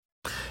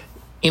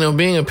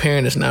Being a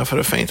parent is not for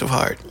the faint of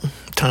heart.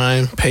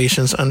 Time,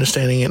 patience,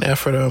 understanding, and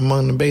effort are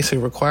among the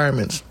basic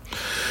requirements.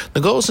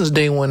 The goal since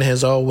day one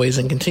has always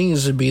and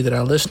continues to be that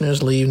our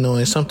listeners leave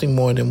knowing something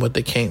more than what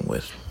they came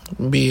with.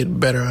 Be it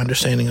better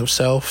understanding of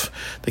self,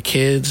 the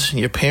kids,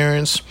 your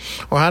parents,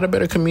 or how to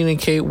better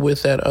communicate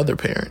with that other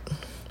parent.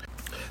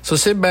 So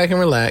sit back and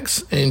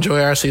relax and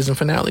enjoy our season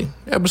finale,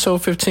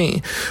 episode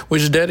 15,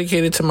 which is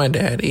dedicated to my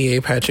dad,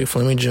 E.A. Patrick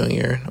Fleming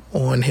Jr.,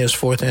 on his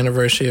 4th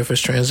anniversary of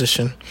his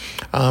transition.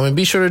 And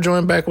be sure to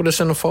join back with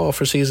us in the fall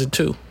for season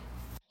 2.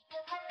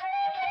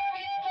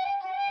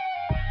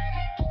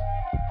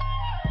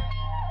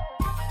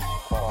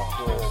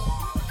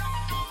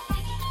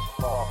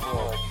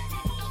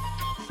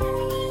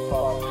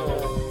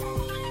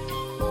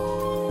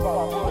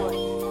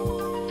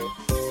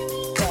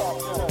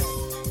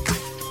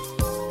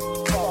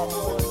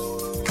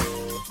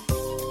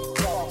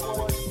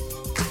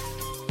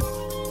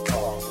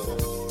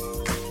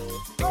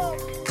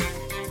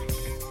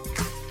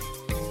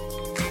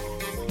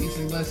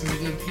 Blessings,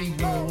 good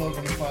people, and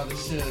welcome to Father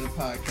Should, the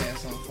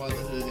podcast on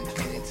fatherhood and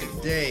 20.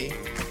 Today,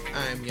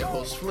 I am your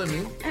host,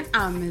 Fleming. And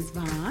I'm Ms.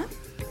 Vaughn.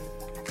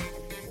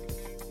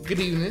 Good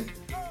evening.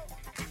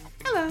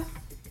 Hello.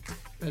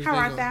 How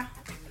art thou?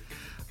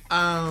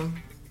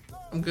 I'm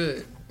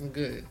good.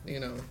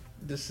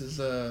 This is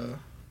a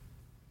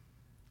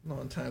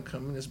long time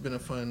coming. It's been a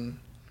fun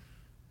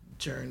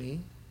journey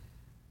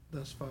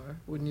thus far,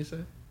 wouldn't you say?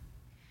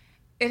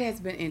 It has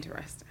been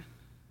interesting.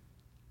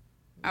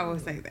 I will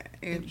say that.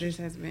 This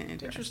has been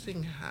interesting.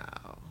 Interesting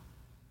how?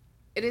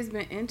 It has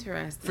been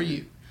interesting. For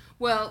you?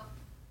 Well,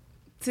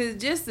 to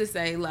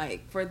say,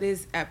 like, for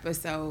this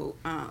episode,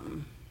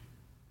 kind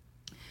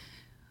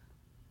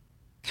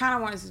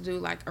of wanted to do,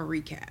 like, a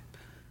recap.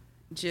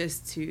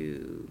 Just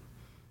to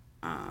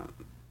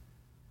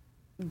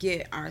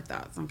get our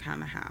thoughts on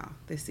kind of how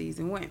the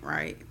season went,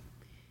 right?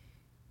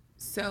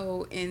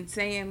 So, in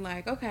saying,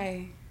 like,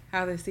 okay,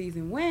 how the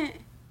season went,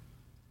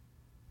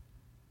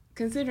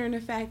 considering the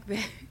fact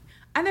that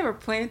I never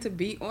planned to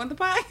be on the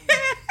podcast.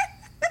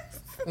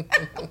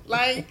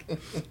 Like,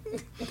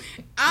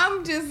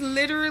 I'm just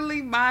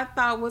literally, my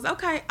thought was,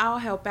 okay, I'll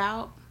help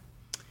out.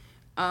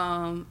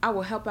 I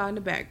will help out in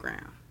the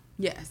background.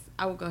 Yes,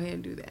 I will go ahead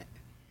and do that.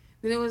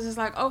 Then it was just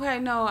like, okay,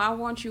 no, I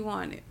want you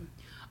on it.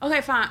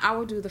 Okay, fine, I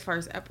will do the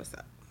first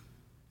episode.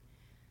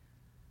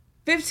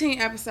 15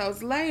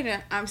 episodes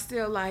later, I'm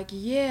still like,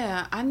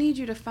 yeah, I need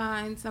you to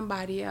find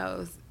somebody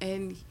else.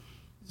 And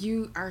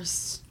you are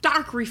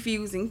stark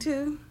refusing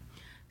to.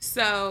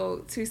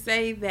 So to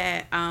say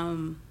that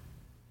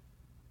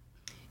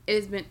it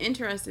has been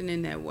interesting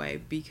in that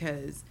way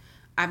because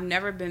I've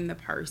never been the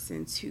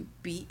person to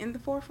be in the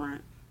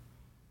forefront.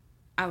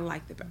 I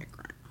like the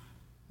background.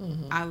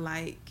 Mm-hmm. I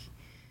like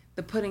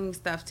the putting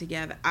stuff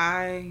together.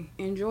 I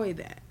enjoy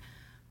that.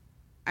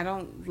 I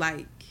don't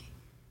like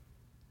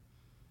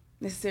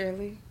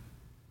necessarily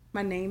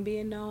my name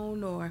being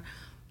known or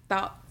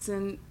thoughts,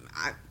 and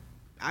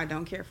I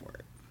don't care for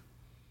it.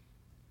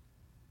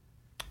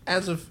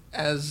 As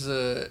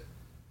a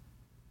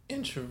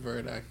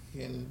introvert, I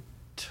can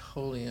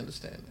totally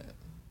understand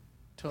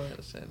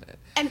that.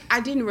 And I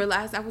didn't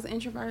realize I was an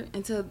introvert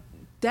until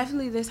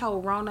definitely this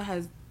whole Rona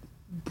has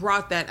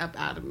brought that up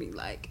out of me.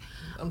 Like,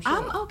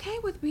 I'm okay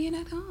with being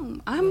at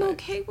home. I'm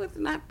okay with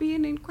not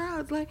being in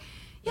crowds. Like,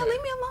 yeah,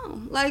 leave me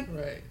alone. Like,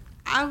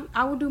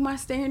 I will do my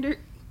standard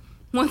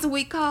once a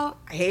week call.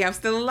 Hey, I'm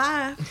still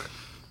alive.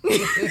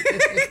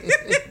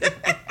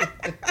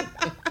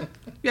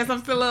 Yes,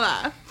 I'm still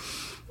alive.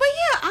 But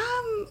yeah,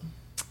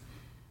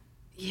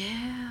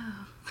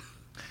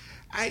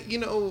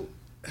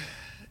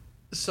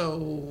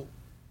 so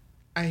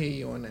I hear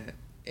you on that,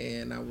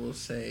 and I will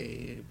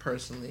say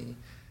personally,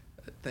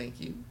 thank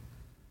you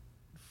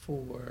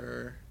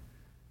for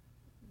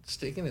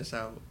sticking this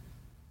out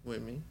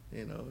with me.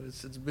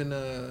 It's been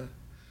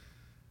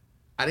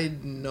I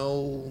didn't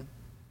know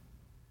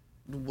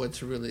what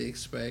to really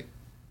expect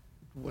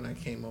when I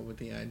came up with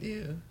the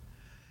idea.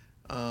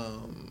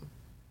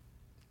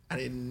 I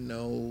didn't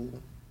know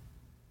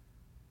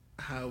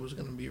how it was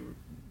going to be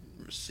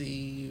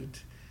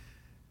received,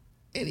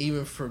 and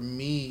even for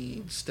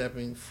me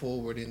stepping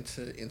forward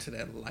into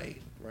that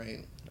light,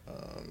 right?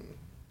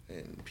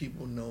 And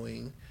people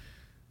knowing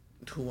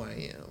who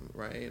I am,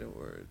 right,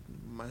 or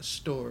my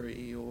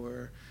story,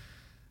 or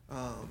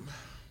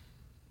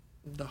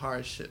the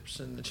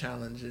hardships and the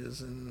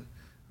challenges, and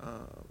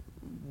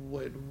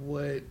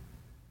what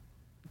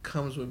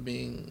comes with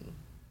being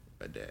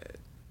a dad,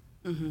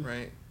 mm-hmm.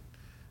 right?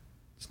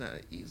 It's not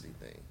an easy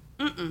thing.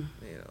 Mm-mm.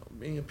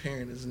 Being a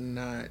parent is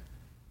not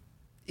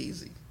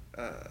easy.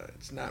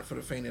 It's not for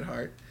the faint at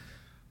heart.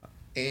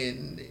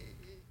 And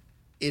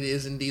it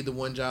is indeed the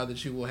one job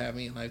that you will have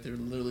in your life that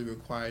literally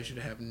requires you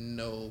to have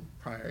no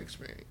prior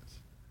experience.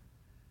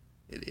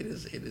 It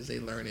is a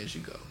learn as you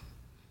go.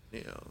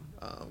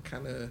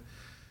 Kind of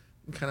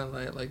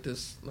like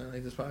this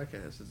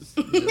podcast. It's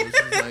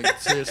like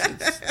seriously,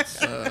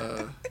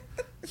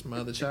 it's my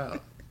other child.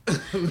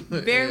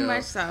 Very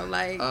much so.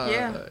 Like,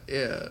 yeah.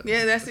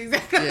 Yeah, that's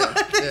exactly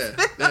what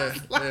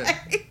it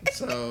like.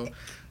 So,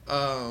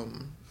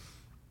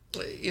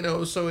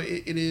 so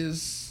it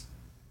is,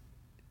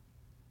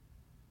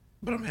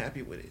 but I'm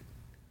happy with it.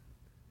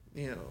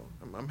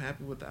 I'm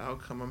happy with the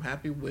outcome. I'm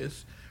happy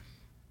with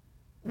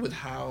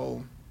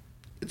how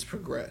it's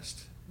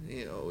progressed.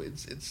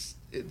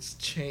 It's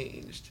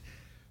changed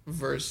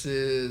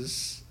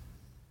versus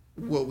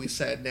what we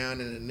sat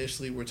down and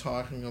initially were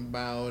talking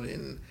about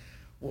and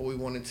what we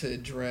wanted to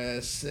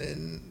address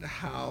and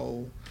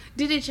how.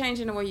 Did it change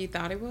in the way you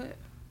thought it would?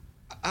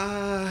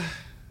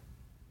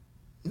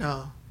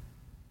 No.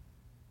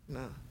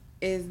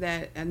 Is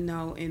that a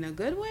no in a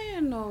good way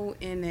or no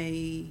in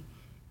a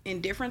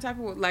indifferent type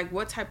of way? Like,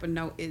 what type of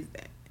no is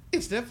that?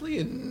 It's definitely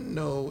a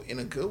no in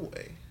a good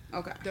way.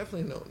 Okay.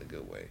 Definitely a no in a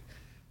good way.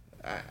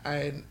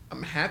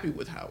 I'm happy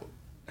with how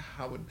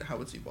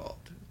it's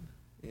evolved.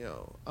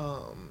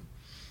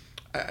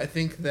 I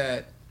think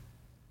that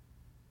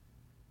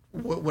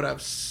what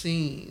I've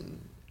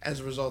seen as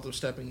a result of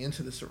stepping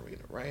into this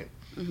arena, right,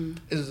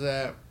 is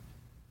that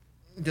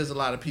there's a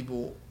lot of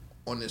people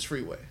on this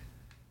freeway.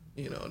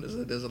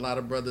 There's a lot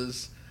of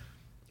brothers,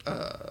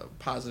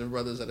 positive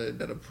brothers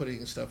that are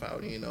putting stuff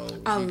out.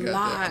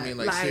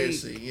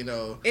 Seriously,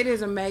 it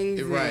is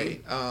amazing,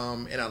 right?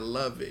 And I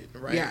love it,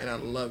 right? Yeah. And I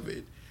love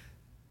it.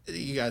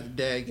 You got the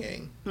Dad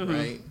Gang,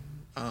 right?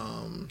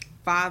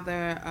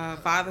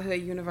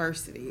 Fatherhood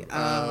University.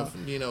 Father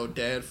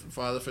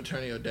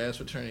fraternity or Dad's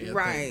fraternity, I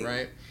think,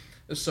 right?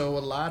 So a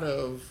lot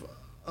of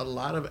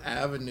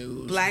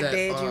avenues. Black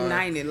Dad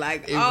United,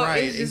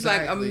 it's just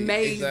like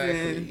amazing.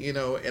 Exactly,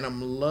 and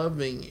I'm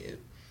loving it.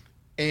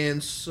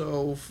 And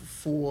so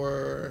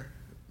for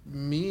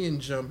me and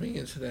jumping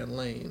into that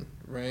lane,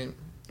 right,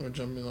 or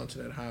jumping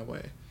onto that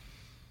highway,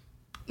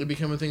 it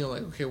became a thing of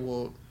like, okay,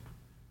 well,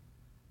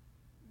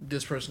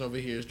 this person over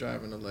here is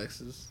driving a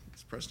Lexus.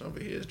 This person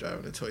over here is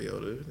driving a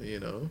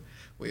Toyota.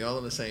 We all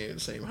on the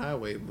same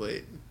highway,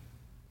 but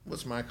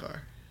what's my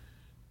car?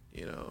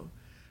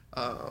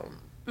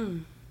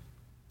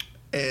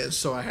 And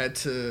so I had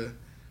to,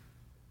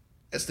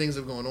 as things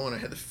have gone on, I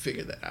had to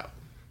figure that out,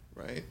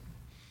 right?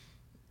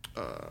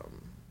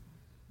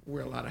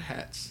 Wear a lot of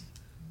hats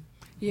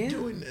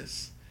doing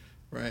this,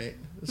 right?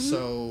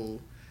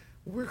 So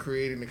we're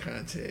creating the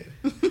content.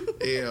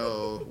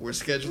 We're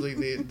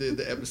scheduling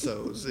the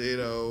episodes.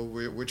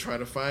 We're trying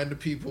to find the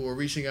people. We're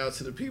reaching out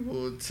to the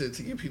people to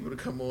get people to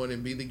come on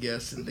and be the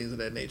guests and things of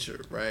that nature,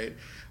 right?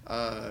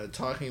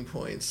 Talking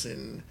points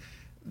and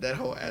that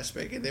whole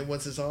aspect. And then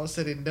once it's all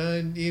said and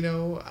done,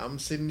 I'm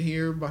sitting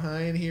here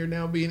behind here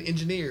now being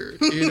engineered,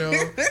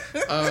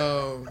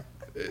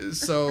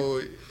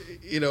 so,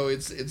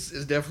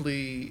 it's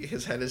definitely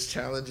has had its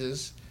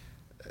challenges.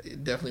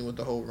 Definitely with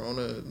the whole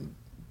Rona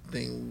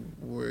thing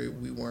where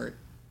we weren't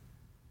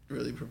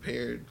really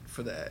prepared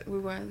for that. We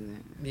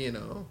wasn't. We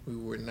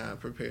were not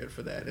prepared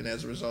for that. And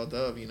as a result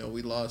of,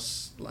 we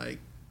lost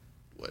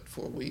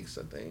 4 weeks,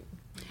 I think.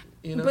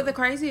 But the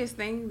craziest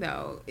thing,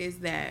 though, is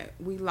that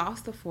we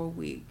lost the 4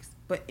 weeks,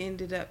 but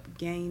ended up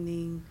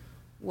gaining,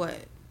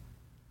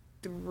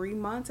 3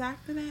 months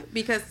after that?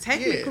 Because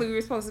technically we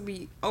were supposed to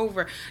be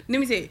over. Let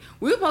me tell you,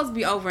 we were supposed to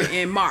be over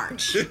in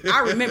March. I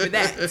remember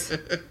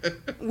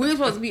that. We were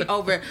supposed to be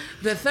over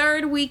the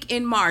 3rd week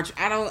in March.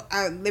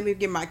 Let me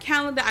get my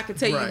calendar. I can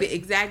tell you the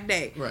exact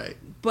date. Right.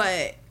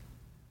 But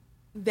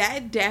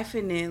that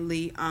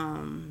definitely,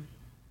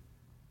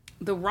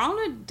 the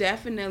Rona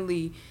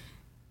definitely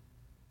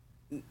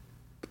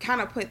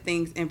kind of put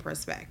things in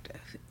perspective.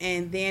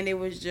 And then it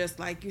was just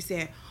like you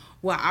said,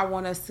 well, I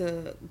want us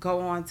to go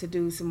on to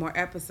do some more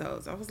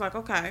episodes. I was like,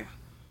 okay,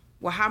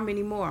 well, how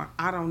many more?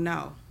 I don't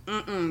know.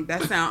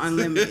 That sounds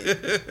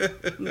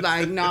unlimited.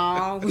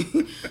 No,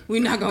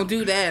 we're not going to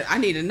do that. I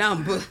need a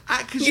number.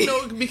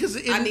 Because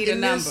I need a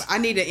number. I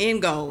need an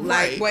end goal.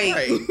 Right, wait.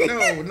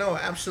 Right. No,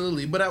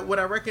 absolutely. But what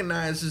I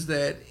recognize is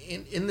that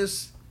in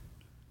this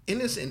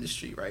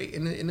industry, right,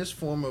 in this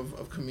form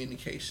of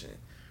communication,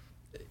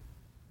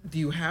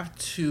 you have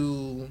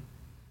to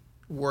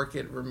work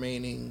at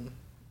remaining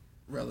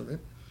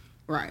relevant.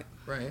 Right.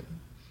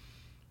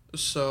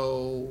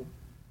 So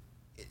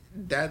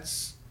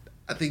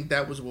I think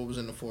that was what was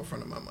in the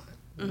forefront of my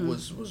mind,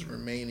 was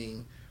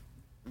remaining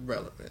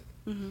relevant.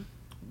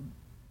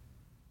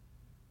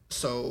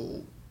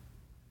 So,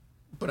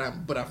 but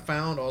I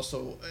found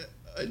also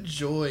a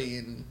joy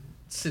in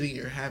sitting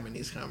here having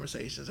these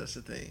conversations. That's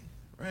the thing,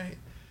 right?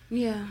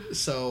 Yeah.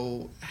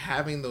 So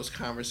having those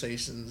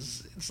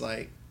conversations, it's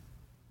like,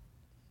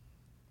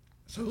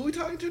 so who are we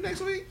talking to next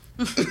week?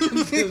 Did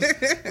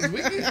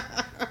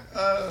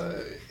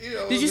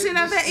you send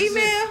out that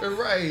email?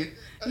 Right.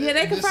 Yeah,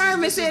 they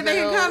confirmed and said they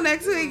can come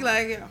next week.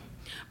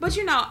 But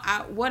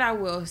what I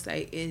will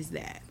say is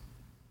that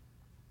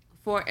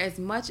for as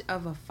much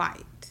of a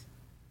fight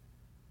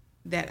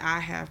that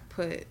I have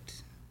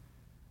put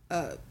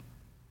up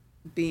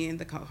being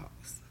the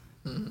co-host,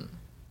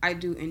 I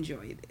do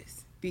enjoy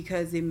this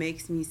because it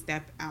makes me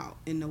step out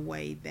in a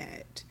way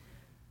that,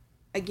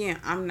 again,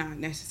 I'm not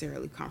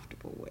necessarily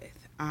comfortable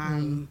with.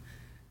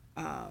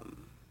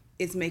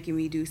 It's making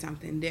me do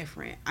something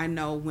different. I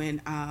know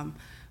when I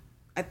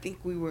think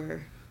we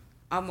were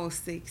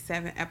almost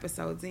 6-7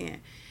 episodes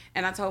in,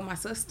 and I told my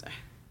sister,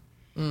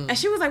 and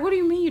she was like, "What do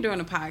you mean you're doing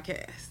a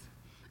podcast?"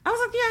 I was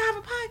like, "Yeah, I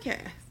have a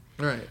podcast."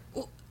 Right.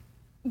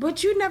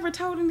 But you never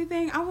told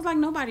anything. I was like,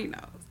 nobody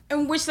knows.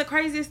 And which the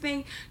craziest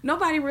thing,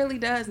 nobody really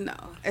does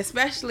know,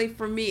 especially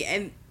for me.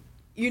 And,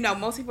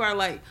 most people are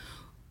like,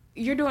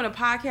 you're doing a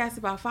podcast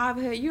about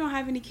fatherhood. You don't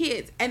have any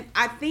kids. And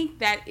I think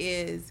that's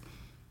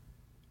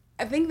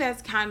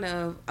kind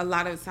of a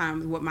lot of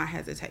times what my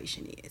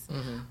hesitation is.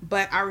 Mm-hmm.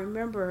 But I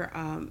remember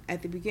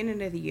at the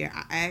beginning of the year,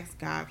 I asked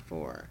God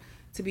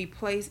to be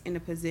placed in a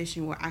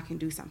position where I can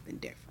do something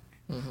different.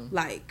 Mm-hmm.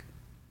 Like,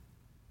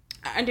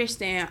 I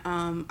understand.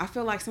 I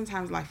feel like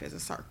sometimes life is a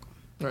circle.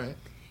 Right.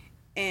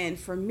 And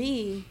for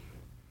me,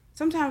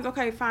 sometimes,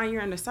 okay, fine,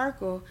 you're in a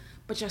circle,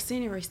 but your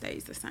scenery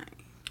stays the same.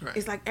 Right.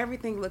 It's like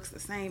everything looks the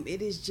same. It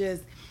is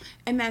just,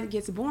 and that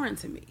gets boring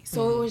to me.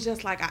 So it was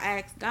just like I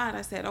asked God,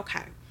 I said,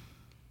 okay,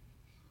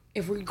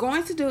 if I'm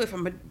going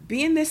to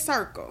be in this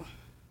circle,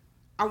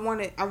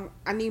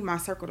 I need my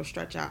circle to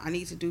stretch out. I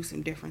need to do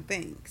some different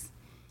things.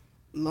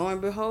 Lo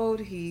and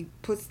behold, he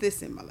puts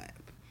this in my lap.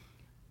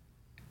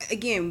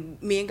 Again,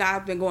 me and God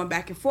have been going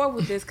back and forth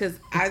with this because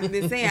I've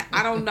been saying,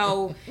 I don't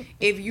know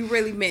if you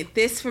really meant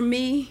this for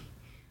me,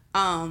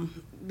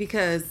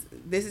 because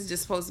this is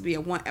just supposed to be a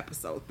 1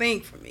 episode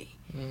thing for me.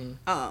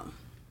 Mm-hmm.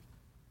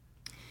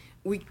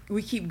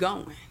 We keep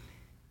going.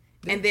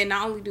 Yeah. And then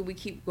not only do we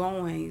keep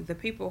going, the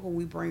people who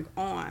we bring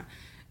on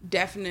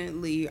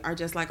definitely are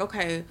just like,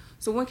 okay,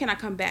 so when can I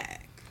come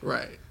back?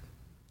 Right.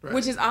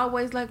 Which is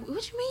always like,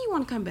 what you mean you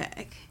want to come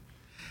back?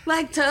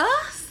 Like, to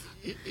us?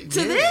 To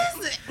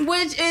this,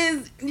 which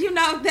is,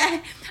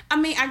 that,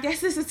 I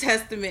guess it's a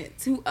testament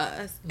to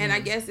us. And I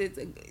guess it's,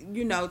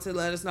 to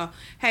let us know,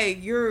 hey,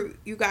 you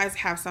guys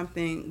have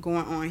something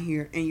going on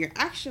here and you're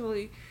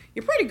pretty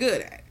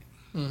good at it.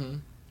 Mm-hmm.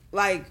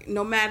 Like,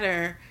 no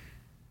matter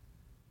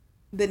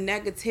the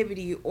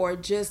negativity or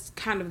just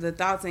kind of the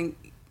thoughts, and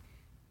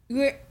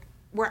we're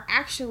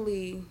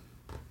actually,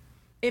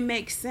 it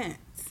makes sense.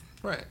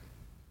 Right.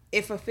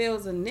 It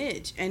fulfills a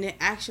niche and it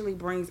actually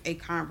brings a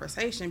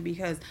conversation,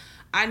 because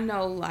I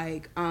know,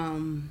 like,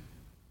 I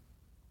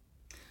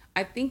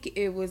think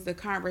it was the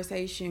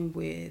conversation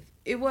with,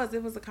 it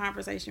was a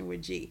conversation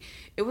with G.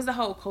 It was the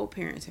whole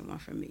co-parenting one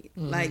for me.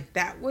 Mm-hmm. Like,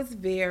 that was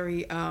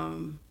very,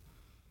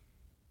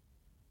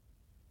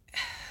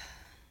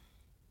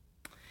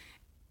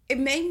 it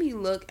made me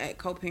look at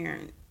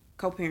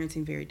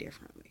co-parenting very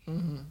differently.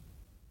 Mm-hmm.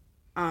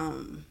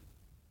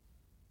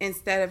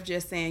 Instead of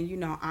just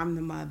saying, I'm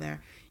the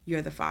mother,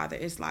 you're the father.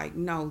 It's like,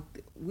 no,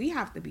 we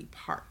have to be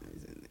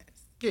partners in this.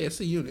 Yeah, it's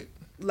a unit.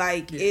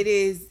 Like, it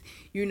is,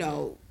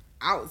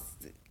 out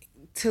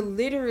to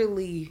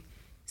literally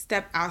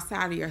step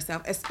outside of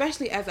yourself,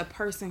 especially as a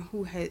person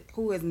who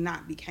has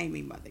not became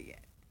a mother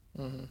yet.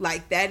 Mm-hmm.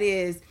 Like,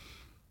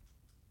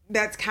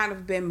 that's kind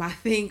of been my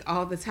thing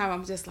all the time.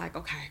 I'm just like,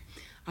 okay,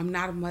 I'm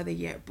not a mother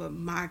yet, but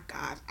my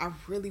God, I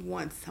really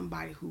want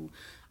somebody who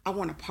I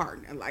want a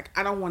partner. Like,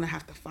 I don't want to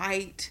have to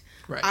fight.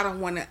 Right. I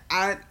don't want to.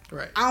 I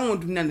don't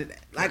want to do none of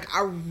that. Like,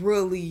 I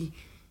really.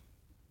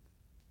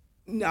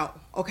 No.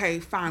 Okay.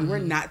 Fine. Mm-hmm. We're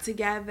not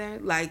together.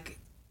 Like,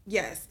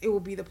 yes, it will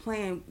be the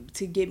plan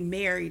to get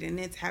married and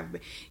it's have.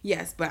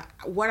 Yes, but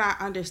what I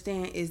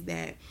understand is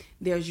that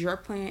there's your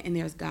plan and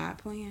there's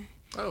God's plan.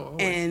 Oh. Always.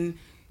 And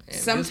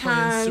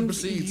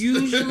sometimes,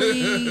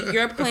 usually,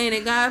 your plan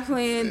and God's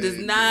plan does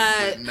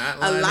not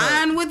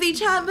align with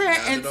each other.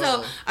 And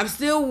so I'm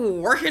still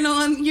working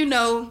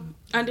on,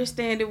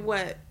 understanding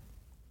what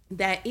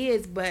that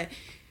is. But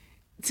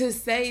to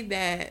say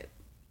that,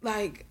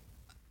 like,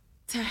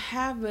 to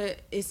have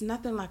it's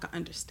nothing like an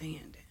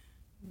understanding.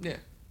 Yeah.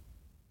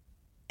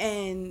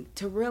 And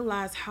to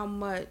realize how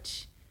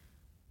much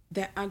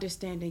that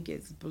understanding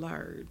gets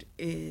blurred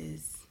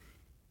is...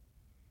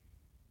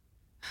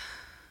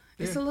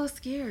 It's a little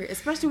scary,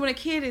 especially when a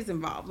kid is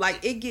involved.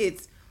 Like, it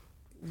gets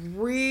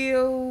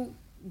real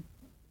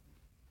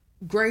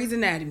Grey's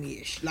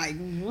Anatomy-ish. Like,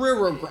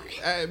 real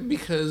gray.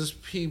 Because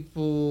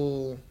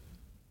people...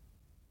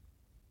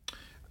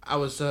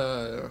 I'm in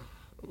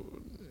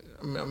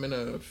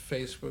a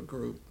Facebook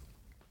group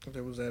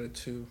that was added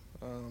to,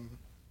 and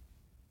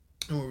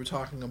we were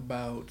talking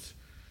about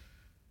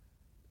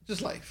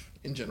just life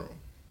in general.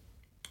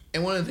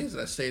 And one of the things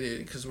that I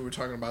stated, because we were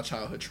talking about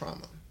childhood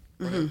trauma,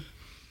 right? Mm-hmm.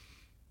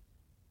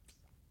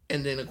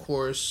 And then, of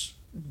course,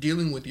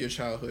 dealing with your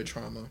childhood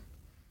trauma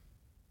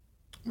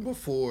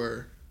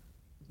before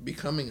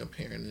becoming a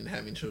parent and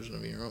having children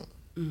of your own,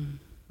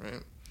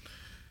 right?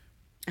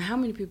 And how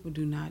many people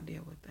do not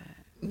deal with that?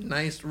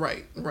 Nice,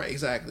 right,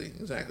 exactly.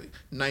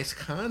 Nice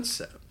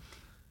concept.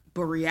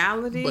 But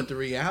reality? But the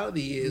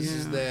reality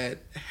is that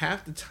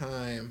half the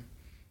time,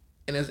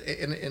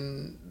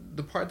 and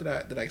the part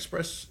that I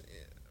expressed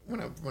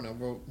when I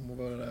wrote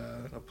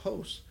a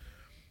post,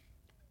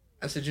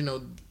 I said,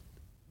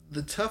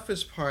 the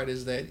toughest part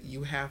is that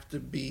you have to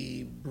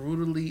be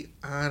brutally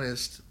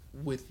honest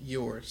with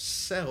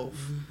yourself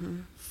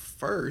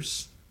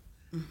first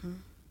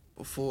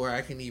before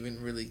I can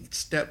even really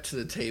step to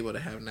the table to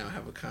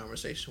have a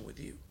conversation with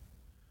you.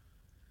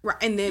 Right,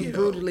 and then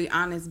brutally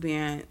honest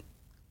being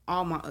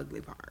all my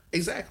ugly part.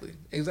 Exactly.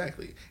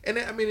 And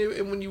I mean,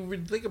 and when you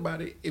really think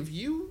about it, if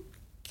you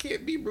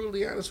can't be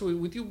brutally honest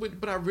with you,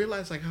 but I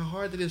realize like how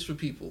hard it is for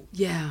people.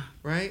 Yeah.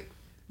 Right?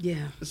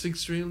 Yeah. It's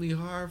extremely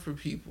hard for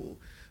people.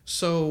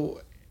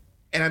 So,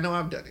 and I know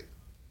I've done it.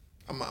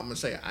 I'm gonna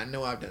say I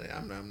know I've done it.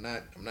 I'm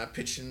not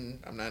pitching.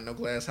 I'm not no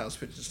glass house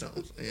pitching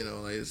stones. You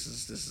know, like this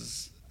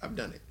is I've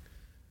done it.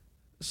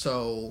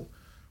 So,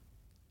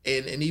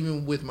 and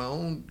even with my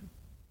own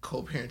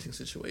co-parenting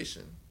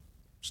situation,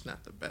 it's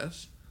not the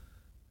best.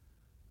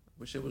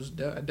 Wish it was.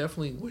 I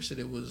definitely wish that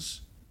it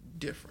was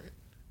different.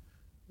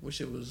 Wish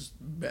it was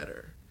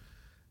better.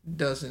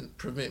 Doesn't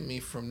prevent me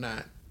from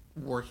not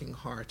working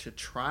hard to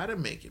try to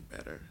make it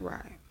better.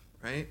 Right.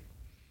 Right.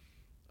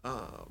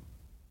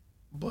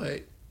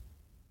 But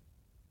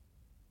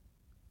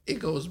it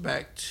goes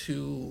back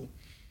to,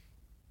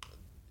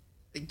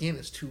 again,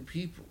 it's two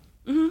people.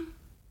 Mm-hmm.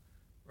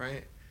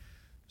 Right.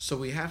 So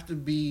we have to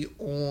be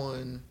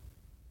on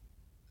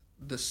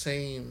the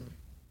same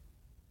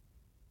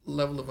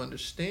level of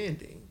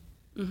understanding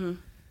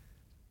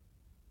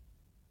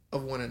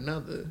of one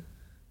another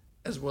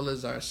as well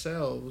as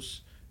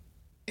ourselves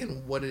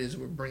and what it is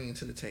we're bringing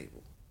to the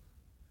table.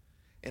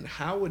 And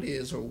how it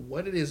is or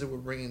what it is that we're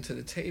bringing to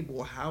the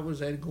table, how is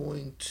that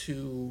going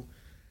to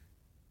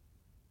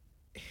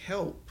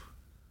help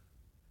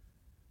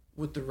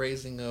with the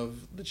raising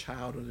of the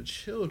child or the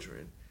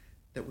children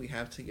that we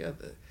have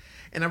together.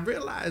 And I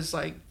realized,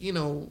 like, you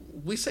know,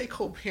 we say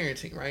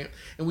co-parenting, right?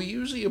 And we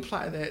usually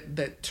apply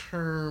that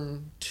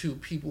term to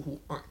people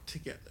who aren't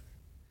together.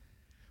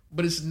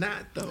 But it's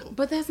not, though.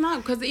 But that's not,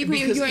 because if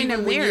you're in a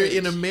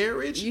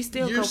marriage, you're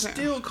still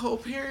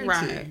co-parenting.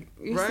 Right.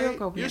 Still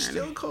co-parenting. You're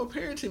still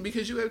co-parenting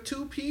because you have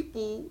two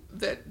people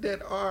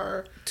that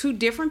are two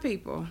different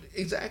people.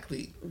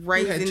 Exactly.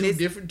 Right. You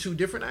had two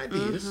different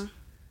ideas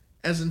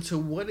as into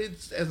what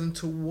it's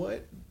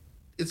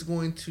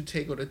going to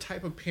take, or the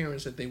type of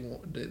parents that they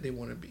want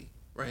to be,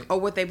 right? Or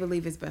what they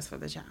believe is best for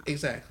the child.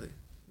 Exactly.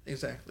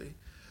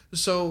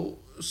 So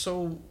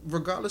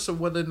regardless of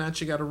whether or not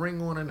you got a ring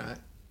on or not,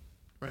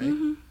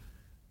 right?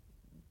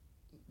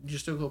 You're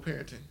still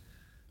co-parenting.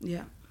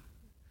 Yeah.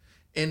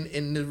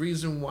 And the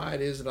reason why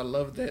it is that I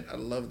love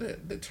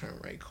that the term,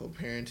 right?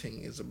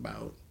 Co-parenting is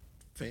about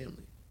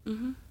family.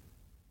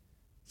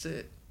 That's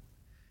it.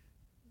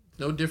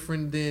 No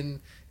different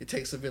than it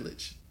takes a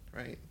village,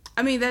 right?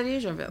 I mean, that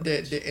is your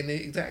village.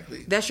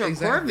 Exactly. That's your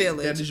core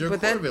village. That is your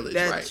core village,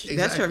 right? Exactly.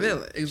 That's your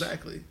village.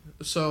 Exactly.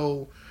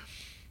 So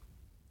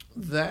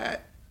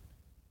that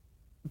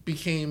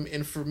became,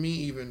 and for me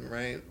even,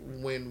 right,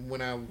 when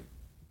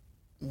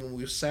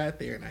we sat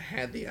there and I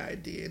had the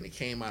idea and it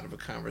came out of a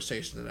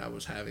conversation that I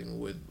was having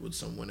with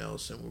someone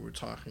else, and we were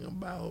talking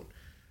about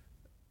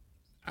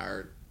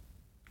our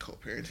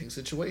co-parenting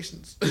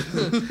situations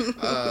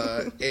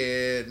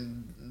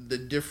and the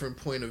different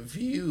point of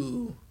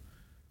view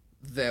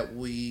that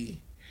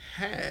we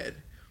had.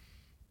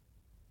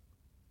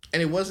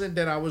 And it wasn't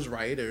that I was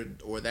right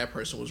or that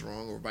person was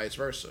wrong or vice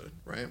versa,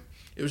 right?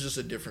 It was just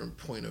a different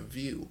point of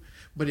view.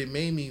 But it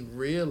made me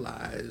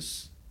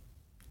realize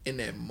in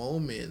that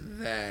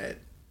moment that,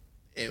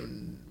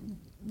 and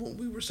when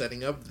we were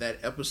setting up that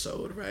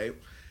episode, right,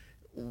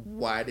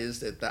 why it is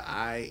that the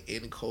I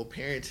in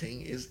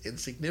co-parenting is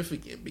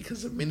insignificant.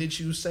 Because the minute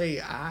you say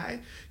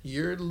I,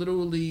 you're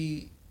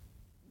literally,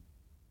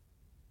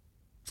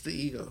 it's the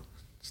ego.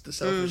 It's the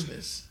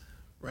selfishness,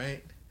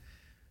 right?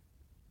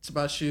 It's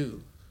about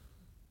you.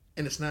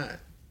 And it's not.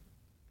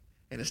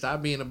 And it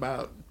stopped being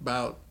about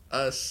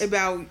us.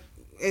 About,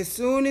 as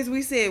soon as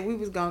we said we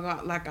was going to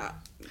go like a,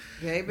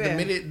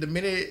 baby.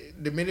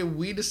 The minute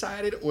we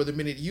decided, or the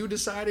minute you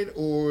decided,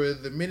 or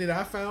the minute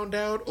I found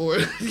out, or,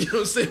 you know what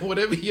I'm saying,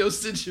 whatever your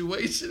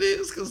situation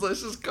is, because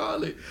let's just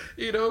call it,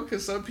 you know,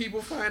 because some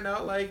people find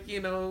out, like,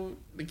 you know,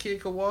 the kid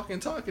can walk and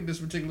talk at this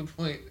particular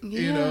point,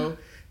 you know,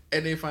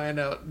 and they find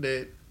out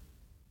that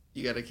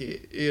you got a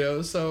kid, you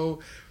know. So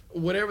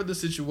whatever the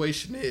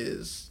situation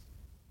is,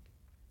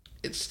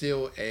 it's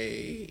still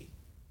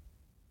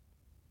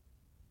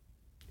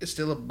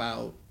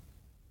about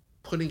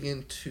putting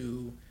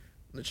into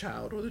the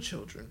child or the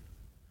children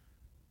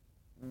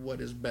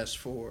what is best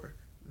for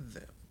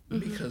them.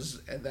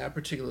 Because at that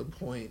particular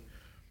point,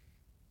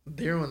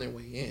 they're on their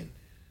way in.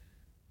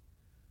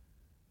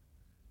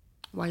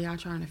 While y'all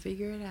trying to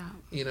figure it out.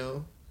 You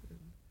know?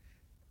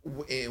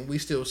 And we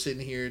still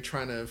sitting here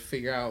trying to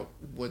figure out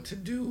what to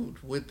do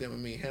with them. I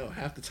mean, hell,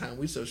 half the time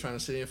we still trying to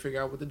sit here and figure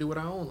out what to do with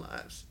our own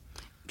lives.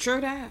 True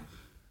that.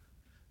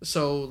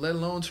 So let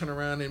alone turn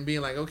around and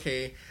being like,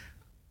 okay,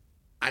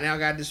 I now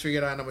got this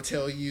figured out and I'm going to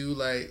tell you,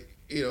 like,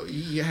 you know,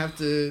 you have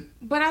to.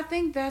 But I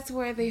think that's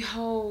where the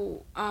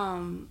whole,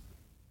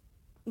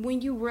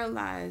 when you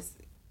realize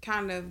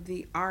kind of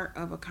the art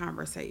of a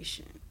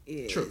conversation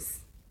is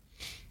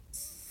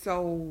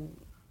so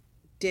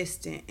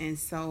distant and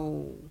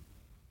so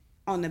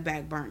on the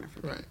back burner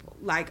for people.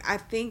 Like, I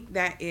think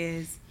that's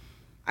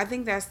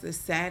the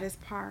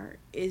saddest part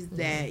is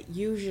that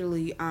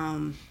usually,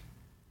 I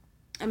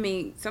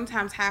mean,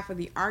 sometimes half of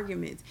the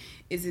arguments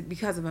is it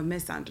because of a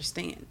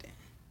misunderstanding.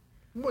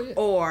 Well, yeah.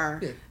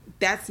 Or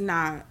that's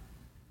not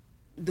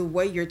the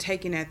way you're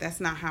taking it. That's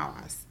not how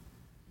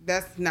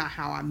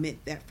I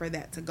meant that for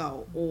that to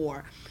go.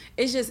 Or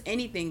it's just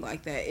anything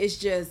like that. It's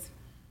just,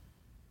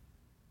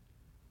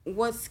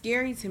 what's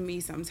scary to me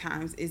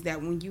sometimes is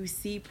that when you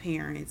see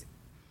parents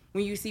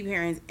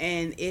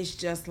and it's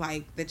just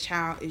like the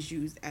child is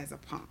used as a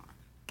pawn.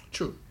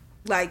 True.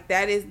 Like,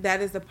 that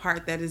is the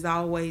part that is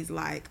always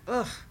like,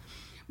 ugh.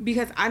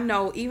 Because I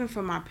know even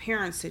from my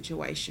parents'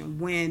 situation,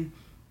 when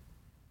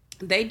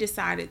they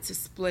decided to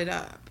split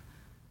up,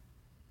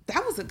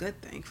 that was a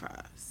good thing for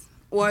us.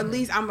 Or at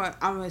least I'm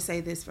gonna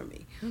say this for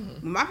me. When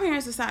my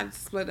parents decided to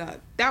split up,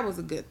 that was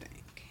a good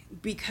thing.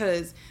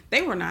 Because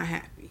they were not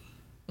happy.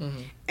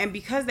 And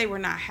because they were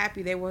not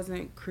happy, they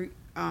wasn't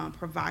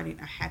providing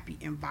a happy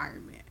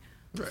environment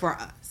for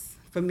us,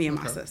 for me and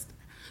my sister.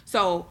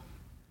 So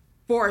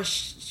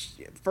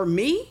for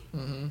me,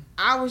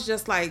 I was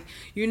just like,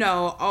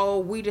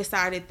 we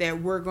decided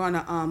that we're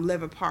gonna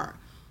live apart.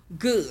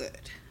 Good.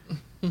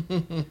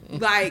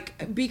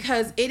 Like,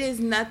 because it is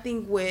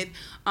nothing with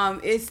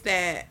it's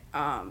that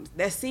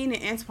scene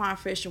in Antoine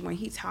Fisher when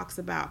he talks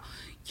about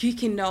you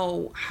can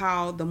know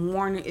how the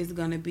morning is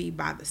gonna be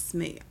by the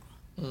smell.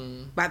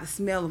 By the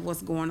smell of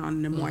what's going on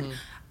in the morning.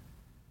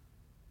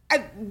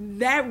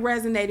 That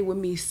resonated with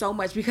me so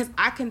much because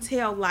I can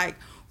tell, like,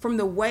 from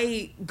the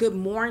way good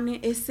morning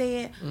is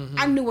said,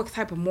 I knew what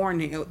type of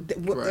morning,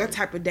 what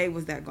type of day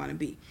was that going to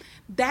be.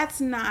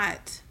 That's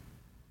not,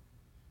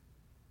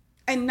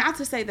 and not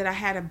to say that I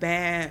had a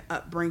bad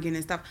upbringing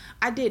and stuff.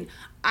 I didn't.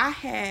 I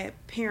had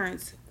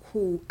parents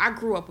who, I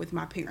grew up with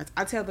my parents.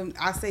 I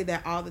say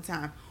that all the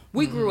time.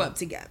 We grew up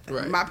together.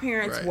 Right. My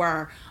parents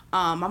were,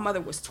 my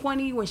mother was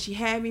 20 when she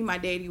had me. My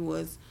daddy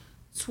was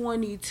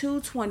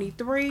 22,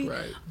 23.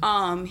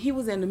 Right. He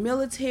was in the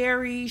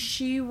military.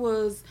 She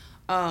was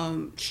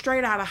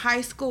straight out of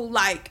high school.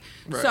 Like,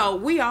 so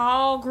we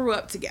all grew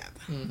up together.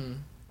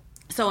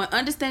 So in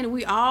understanding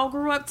we all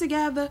grew up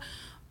together,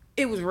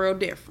 it was real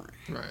different.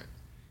 Right.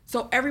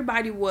 So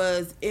everybody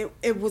was,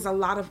 it was a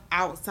lot of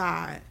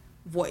outside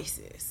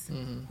voices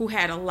who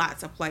had a lot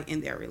to play in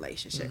their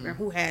relationship and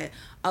who had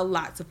a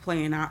lot to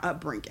play in our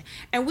upbringing.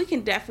 And we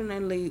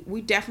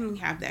definitely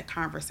have that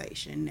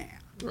conversation now.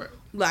 Right.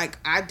 Like,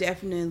 I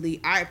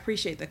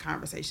appreciate the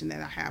conversation that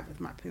I have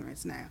with my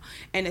parents now.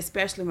 And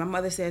especially my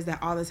mother says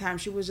that all the time.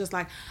 She was just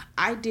like,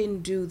 I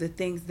didn't do the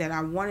things that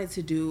I wanted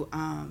to do.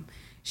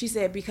 She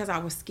said, because I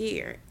was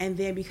scared. And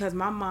then because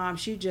my mom,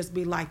 she'd just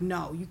be like,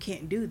 no, you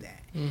can't do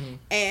that.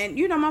 And,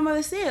 my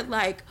mother said,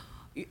 like,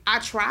 I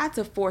tried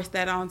to force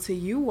that onto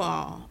you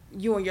all,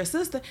 you and your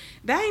sister.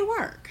 That ain't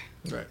work.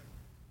 Right.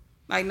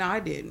 Like, no, I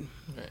didn't.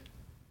 Right.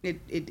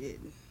 It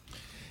didn't.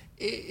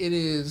 It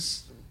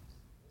is.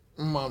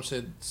 My mom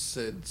said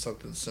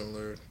something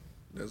similar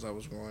as I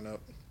was growing up,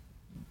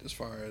 as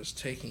far as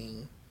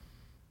taking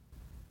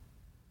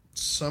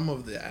some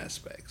of the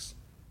aspects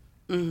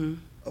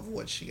of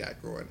what she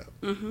got growing up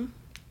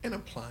and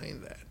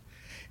applying that.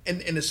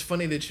 And it's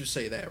funny that you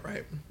say that,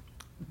 right?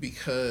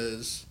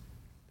 Because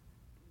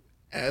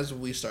as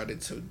we started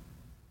to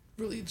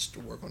really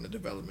work on the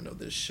development of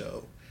this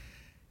show,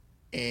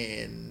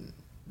 and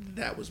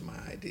that was my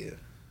idea.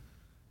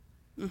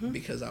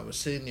 Because I was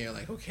sitting there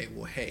like, okay,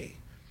 well, hey,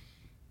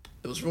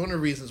 it was one of the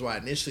reasons why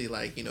initially,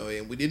 like,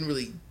 and we didn't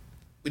really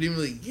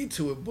get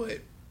to it, but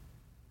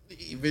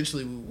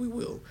eventually we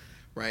will,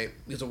 right?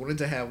 Because I wanted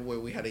to have where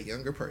we had a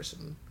younger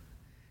person,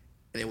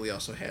 and then we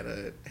also had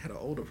an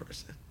older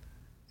person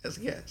as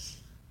guests,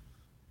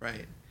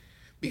 right?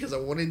 Because I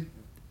wanted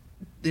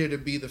there to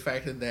be the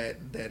factor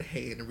that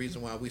hey, and the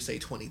reason why we say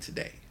 20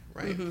 today,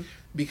 right?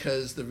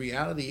 Because the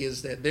reality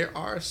is that there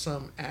are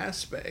some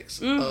aspects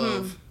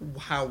of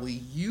how we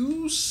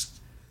used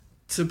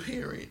to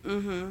parent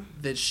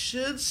that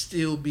should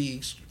still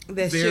be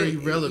very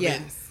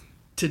relevant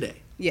today.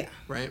 Yeah.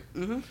 Right?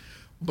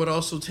 But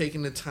also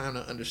taking the time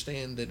to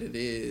understand that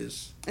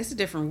it's a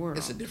different world.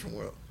 It's a different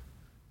world.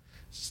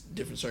 It's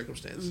different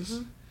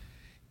circumstances.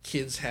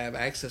 Kids have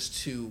access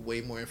to way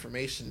more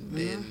information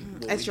than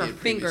what at your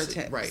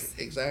fingertips. Right,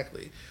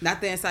 exactly. Not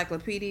the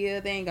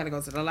encyclopedia. They ain't got to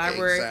go to the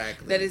library.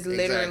 Exactly. That is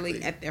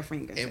literally at their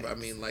fingertips. And I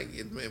mean, like,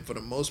 and for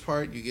the most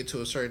part, you get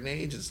to a certain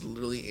age, it's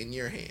literally in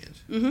your hand.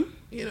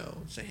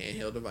 It's a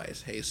handheld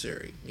device. Hey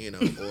Siri, or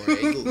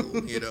hey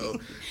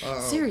Google,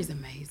 Siri's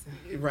amazing.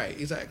 Right,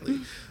 exactly.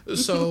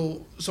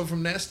 So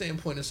from that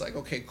standpoint, it's like,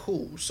 okay,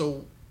 cool.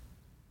 So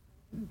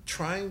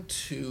trying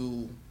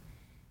to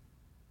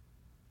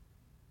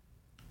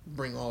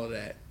bring all of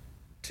that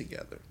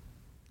together,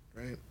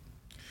 right?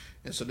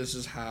 And so this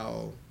is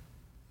how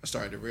I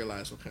started to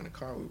realize what kind of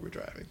car we were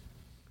driving.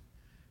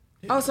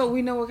 So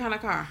we know what kind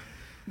of car.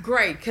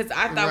 Great, because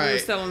I thought we were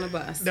still on the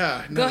bus.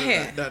 No, Go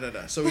ahead.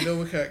 No. So we know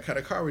what kind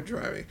of car we're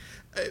driving.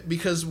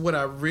 Because what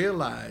I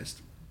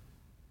realized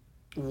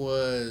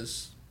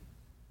was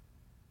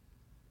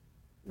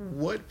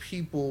what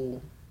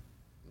people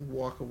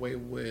walk away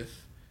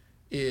with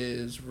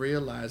is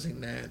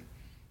realizing that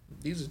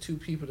these are two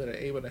people that are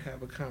able to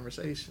have a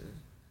conversation,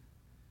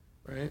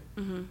 right?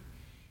 Mm-hmm.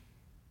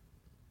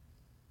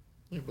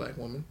 You're a black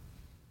woman,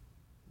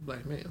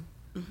 black male,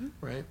 mm-hmm.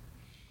 right?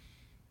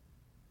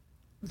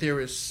 There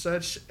is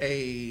such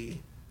a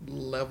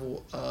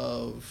level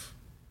of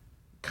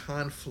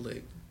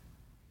conflict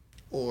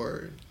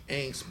or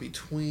angst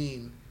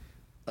between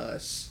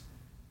us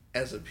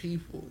as a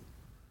people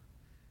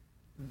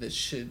that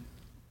shouldn't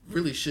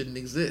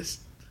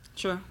exist.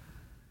 Sure.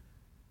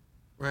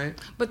 Right?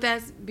 But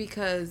that's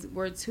because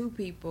we're two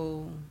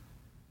people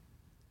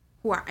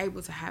who are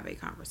able to have a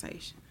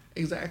conversation.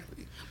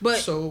 Exactly. But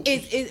so,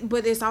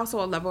 but it's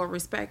also a level of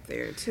respect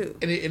there too.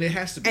 And it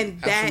has to be.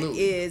 And that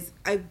is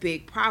a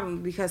big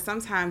problem because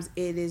sometimes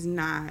it is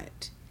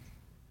not,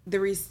 the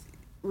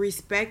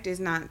respect is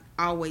not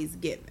always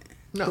given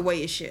the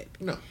way it should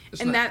be. No,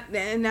 and not.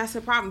 That's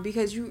a problem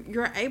because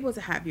you're able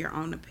to have your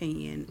own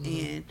opinion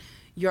and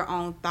your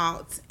own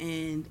thoughts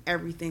and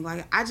everything.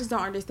 Like, I just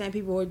don't understand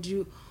people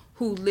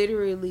who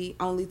literally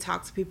only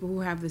talk to people who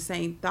have the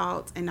same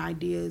thoughts and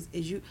ideas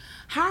as you.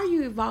 How are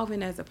you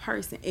evolving as a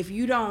person if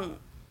you don't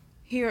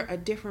hear a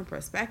different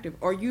perspective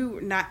or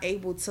you're not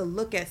able to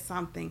look at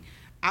something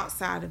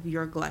outside of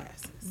your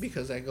glasses?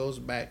 Because that goes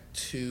back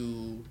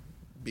to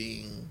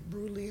being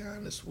brutally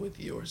honest with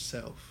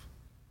yourself.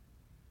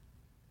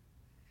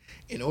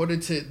 In order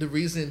to,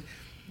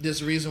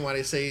 there's a reason why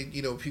they say,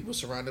 people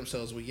surround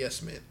themselves with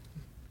yes men,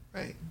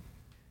 right?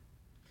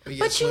 Yes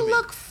but you women.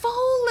 Look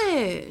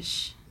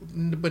foolish.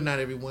 But not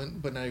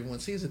everyone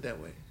sees it that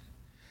way.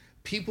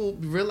 People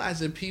realize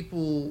that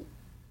people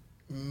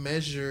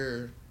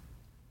measure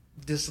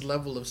this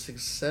level of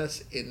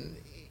success in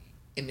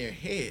their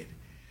head.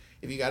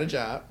 If you got a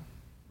job,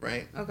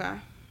 right? Okay.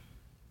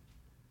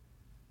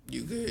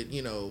 You could,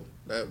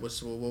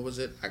 what was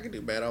it? I could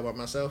do bad all by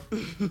myself.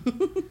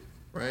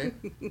 Right?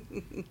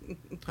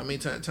 How many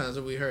times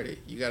have we heard it?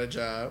 You got a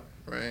job,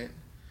 right?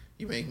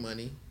 You make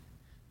money.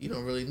 You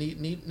don't really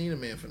need a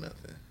man for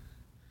nothing.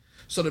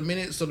 So the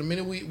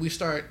minute we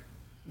start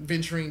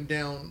venturing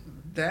down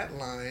that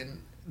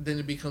line, then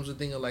it becomes a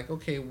thing of like,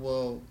 okay,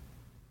 well,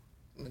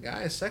 the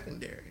guy is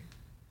secondary.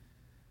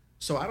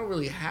 So I don't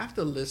really have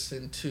to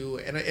listen to,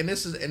 and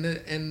this is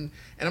and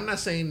I'm not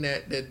saying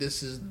that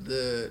this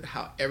is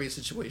how every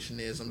situation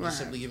is. I'm just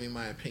simply giving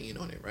my opinion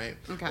on it, right?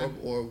 Okay.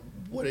 Or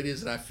what it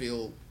is that I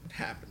feel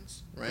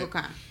happens, right?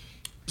 Okay.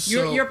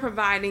 So, you're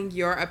providing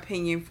your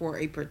opinion for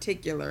a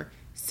particular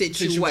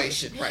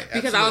situation, right?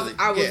 Because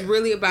I was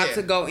really about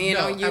to go in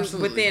on you,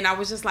 absolutely. But then I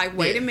was just like,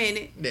 wait a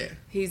minute. Yeah.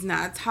 He's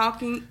not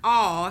talking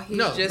all. He's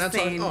just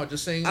saying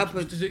just saying a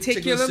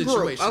particular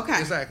situation. Group.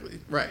 Okay. Exactly.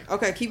 Right.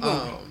 Okay, keep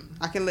going.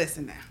 I can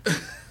listen now.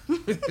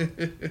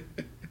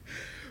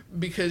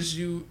 Because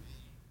you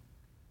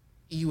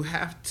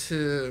have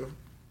to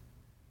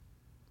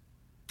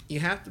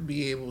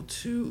be able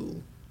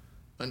to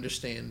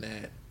understand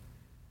that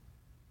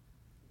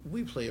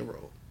we play a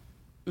role.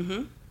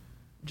 Mm-hmm.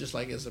 Just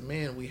like as a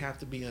man, we have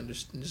to be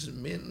as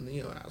men.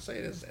 I'll say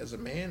it as a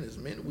man, as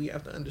men, we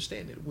have to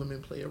understand that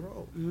women play a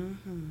role.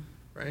 Mm-hmm.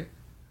 Right.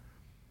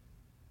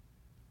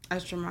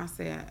 As Jamar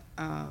said,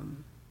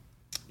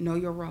 know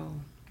your role.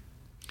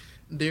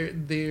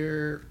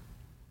 They're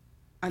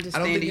I don't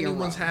think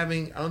anyone's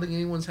having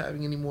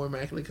any more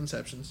immaculate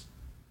conceptions,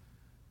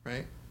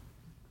 right?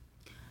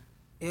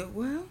 It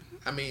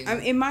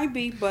might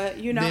be, but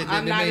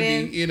I'm not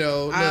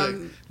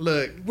in.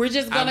 Look. We're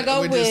just gonna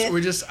go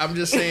with. I'm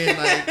just saying,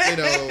 like,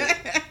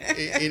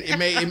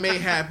 it may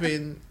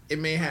happen. It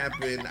may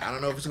happen. I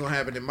don't know if it's gonna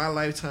happen in my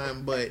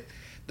lifetime, but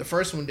the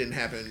first one didn't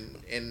happen,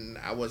 and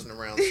I wasn't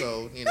around,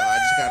 so I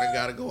just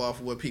gotta go off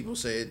of what people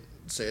said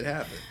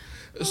happened.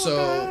 Oh so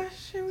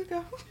gosh, here we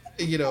go.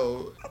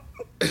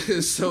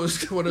 So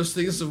it's one of those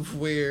things of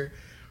where,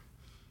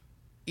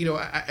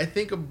 I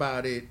think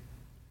about it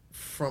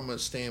from a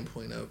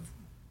standpoint of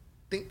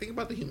think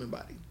about the human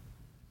body,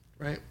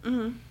 right?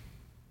 Mm-hmm.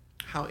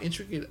 How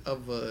intricate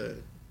of a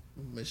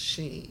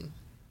machine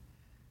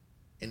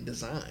and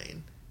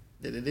design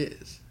that it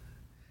is.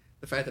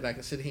 The fact that I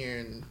can sit here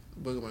and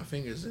wiggle my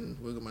fingers and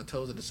wiggle my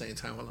toes at the same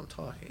time while I'm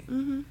talking,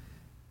 mm-hmm.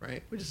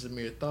 right? Which is a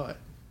mere thought,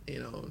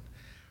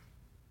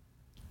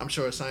 I'm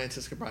sure a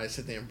scientist could probably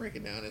sit there and break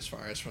it down as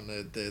far as from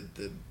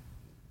the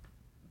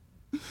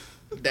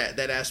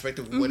that aspect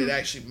of what mm-hmm. it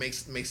actually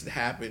makes it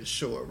happen,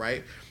 sure,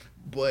 right?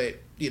 But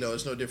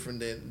it's no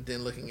different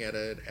than looking at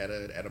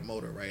a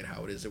motor, right?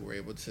 How it is that we're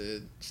able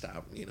to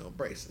stop,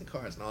 brakes and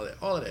cars and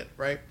all of that,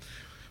 right?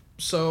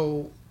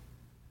 So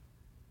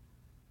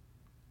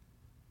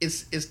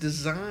it's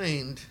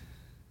designed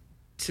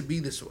to be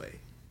this way.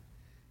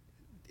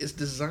 It's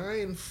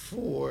designed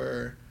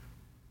for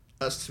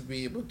us to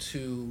be able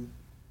to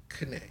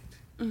connect,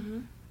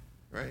 mm-hmm.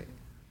 right?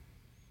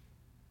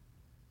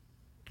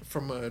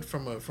 From a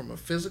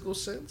physical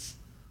sense,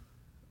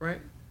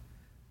 right?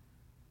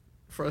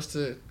 For us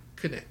to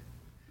connect,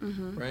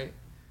 mm-hmm. right?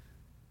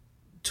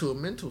 To a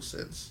mental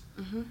sense,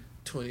 mm-hmm.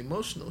 to an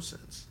emotional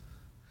sense.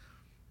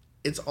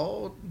 it's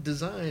all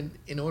designed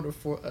in order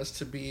for us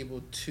to be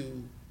able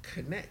to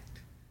connect.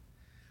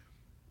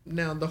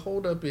 Now, the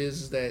holdup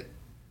is that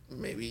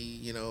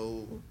maybe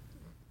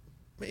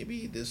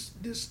this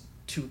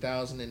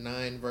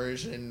 2009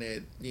 version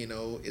that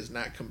is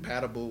not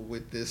compatible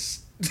with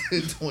this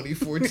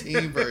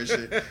 2014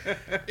 version,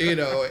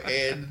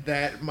 and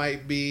that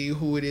might be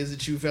who it is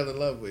that you fell in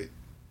love with,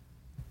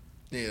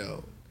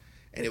 and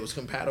it was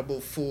compatible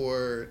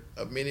for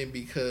a minute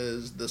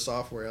because the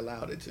software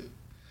allowed it to.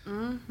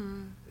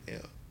 Mm-hmm.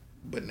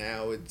 But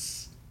now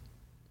it's.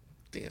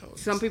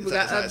 Some people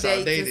got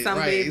updates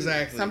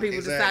and some people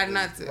decide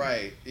not to.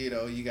 Right.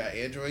 You got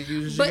Android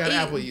users, you got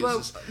Apple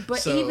users.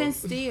 But even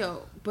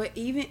still,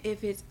 even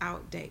if it's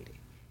outdated,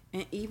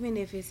 and even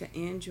if it's an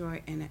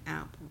Android and an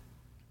Apple,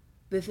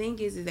 the thing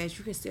is that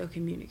you can still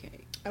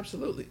communicate.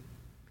 Absolutely.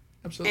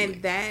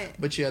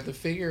 But you have to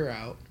figure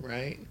out,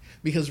 right?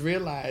 Because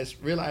realize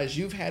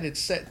you've had it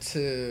set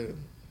to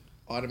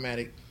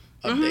automatic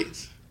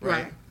updates,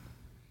 right?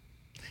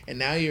 And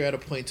now you're at a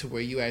point to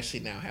where you actually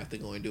now have to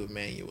go and do it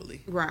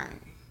manually. Right.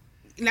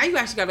 Now you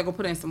actually got to go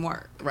put in some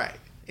work. Right.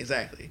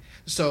 Exactly.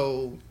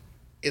 So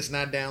it's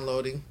not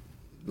downloading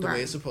the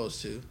way it's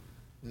supposed to.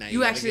 Now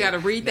you actually got to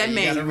read that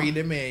manual. You got to read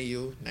the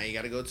manual. Now you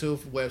got to go to a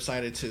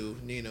website or two.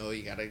 You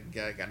got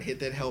to hit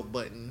that help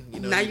button.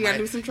 Now you got to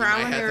do some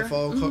trial and error.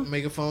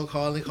 Make a phone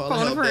call and call the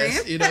help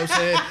desk. You know what I'm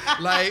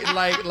saying?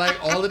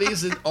 like all of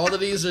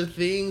these are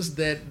things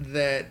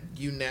that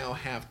you now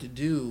have to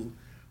do.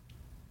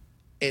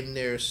 And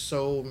there's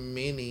so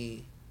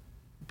many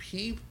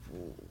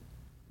people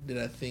that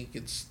I think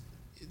it's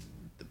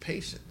the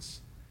patience.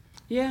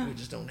 Yeah. We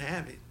just don't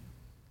have it.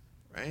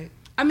 Right?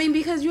 I mean,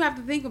 because you have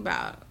to think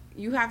about,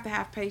 you have to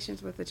have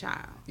patience with a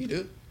child. You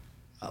do.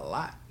 A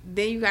lot.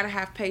 Then you got to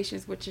have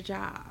patience with your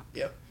job.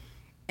 Yep.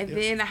 And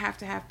then I have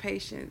to have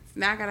patience.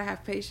 Now I got to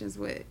have patience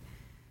with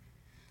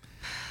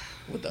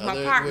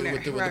my partner,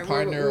 with the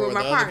partner or the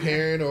other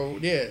parent, or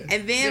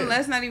and then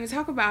let's not even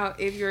talk about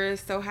if you're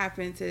so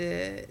happen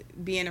to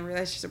be in a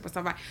relationship with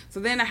somebody. So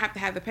then I have to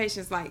have the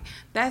patience. Like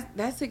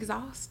that's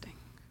exhausting.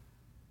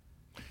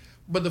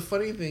 But the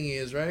funny thing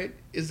is, right,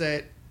 is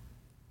that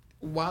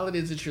while it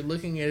is that you're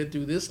looking at it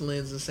through this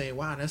lens and saying,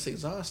 "Wow, that's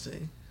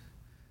exhausting,"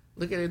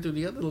 look at it through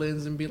the other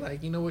lens and be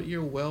like, "You know what?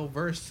 You're well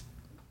versed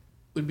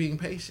with being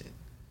patient."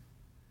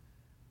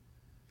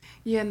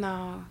 Yeah,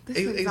 no. This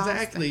is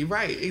exactly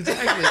right.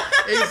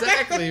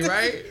 Exactly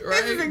right.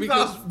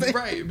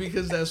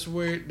 Because that's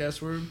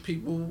where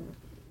people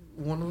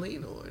want to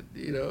lean on.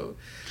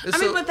 I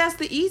mean, but that's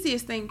the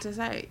easiest thing to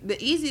say.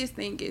 The easiest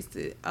thing is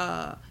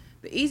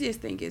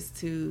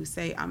to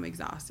say I'm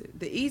exhausted.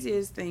 The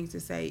easiest thing to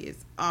say is,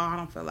 I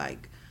don't feel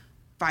like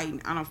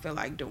fighting. I don't feel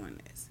like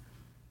doing this.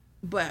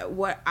 But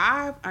what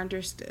I've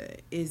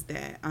understood is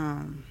that,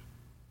 and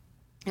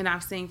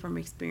I've seen from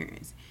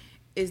experience,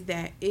 is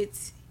that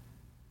it's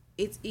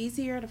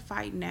easier to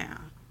fight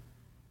now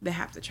than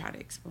have to try to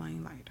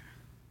explain later.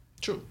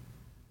 True.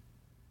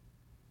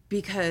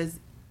 Because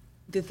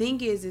the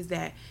thing is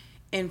that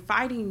in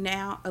fighting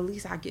now, at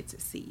least I get to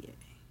see it.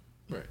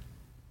 Right.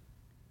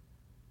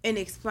 In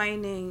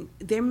explaining,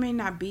 there may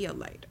not be a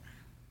later.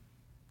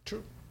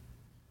 True.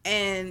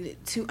 And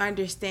to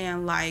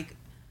understand, like,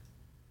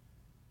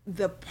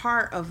 the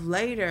part of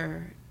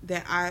later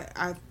that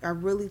I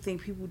really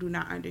think people do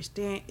not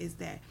understand is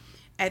that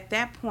at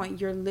that point,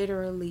 you're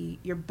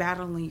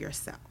battling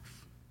yourself.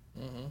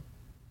 Mm-hmm.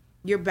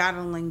 You're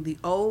battling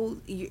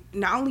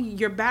not only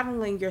you're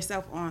battling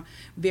yourself on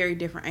very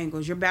different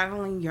angles. You're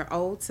battling your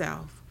old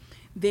self.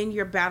 Then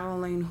you're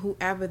battling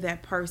whoever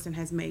that person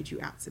has made you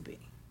out to be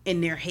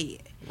in their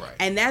head. Right.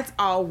 And that's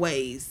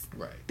always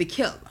the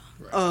killer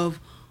of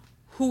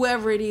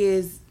whoever it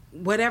is,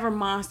 whatever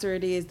monster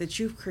it is that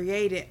you've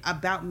created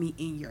about me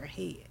in your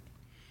head.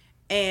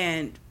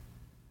 And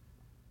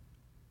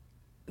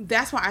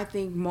that's why I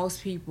think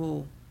most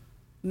people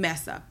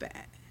mess up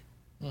at,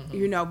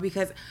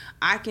 because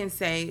I can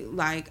say,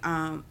 like,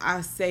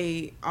 I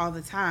say all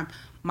the time,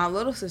 my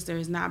little sister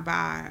is not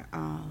by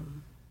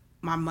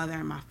my mother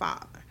and my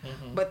father,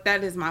 but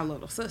that is my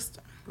little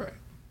sister. Right.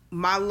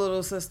 My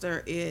little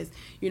sister is,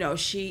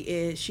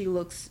 she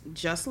looks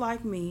just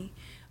like me,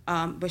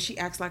 but she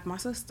acts like my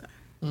sister.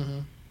 Mm-hmm.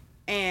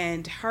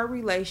 And her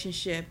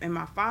relationship and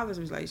my father's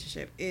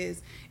relationship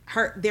is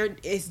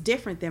it's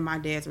different than my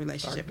dad's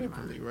relationship and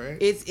mine. Right?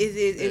 It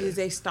is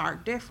a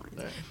stark difference.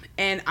 Right.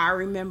 And I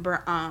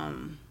remember,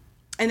 and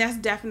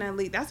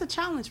that's a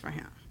challenge for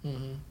him.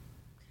 Mm-hmm.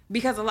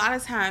 Because a lot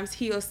of times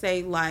he'll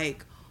say,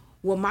 like,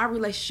 well, my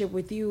relationship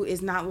with you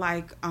is not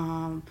like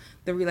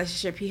the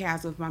relationship he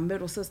has with my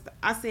middle sister.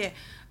 I said,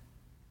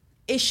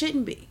 it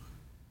shouldn't be.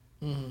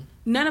 Mm-hmm.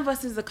 None of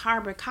us is a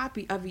carbon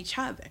copy of each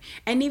other.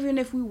 And even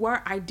if we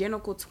were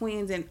identical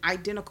twins and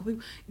identical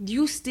people,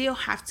 you still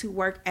have to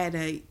work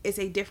it's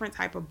a different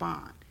type of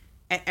bond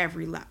at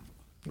every level.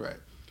 Right.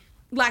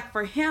 Like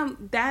for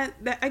him, that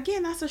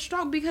again, that's a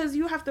stroke because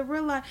you have to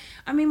realize,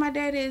 I mean, my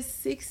dad is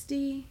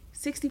 60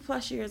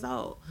 plus years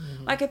old.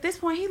 Mm-hmm. Like at this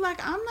point, he's like,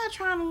 I'm not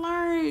trying to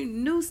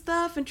learn new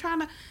stuff and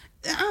trying to,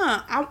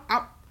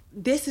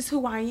 this is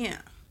who I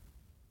am.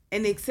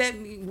 And accept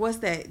me. What's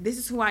that? This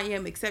is who I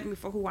am. Accept me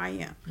for who I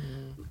am.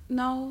 Mm-hmm.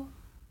 No.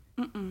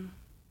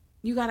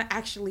 You got to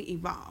actually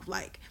evolve.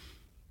 Like,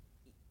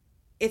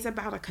 it's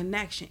about a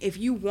connection. If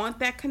you want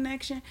that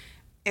connection,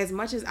 as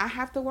much as I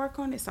have to work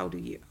on it, so do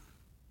you.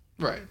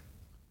 Right.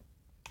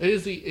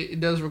 It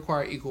does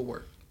require equal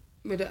work.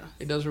 It does.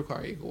 It does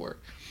require equal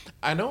work.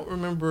 I don't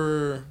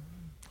remember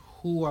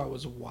who I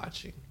was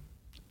watching.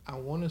 I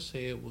want to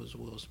say it was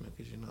Will Smith,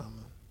 because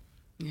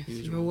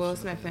you're a Will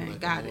Smith fan.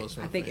 Got it.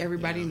 I think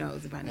everybody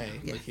knows about it.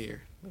 Hey, look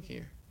here.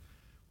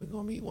 We're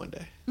gonna meet one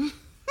day.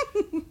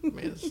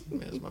 man's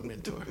my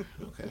mentor.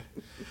 Okay.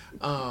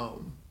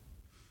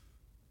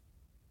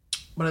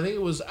 But I think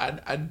it was.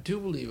 I do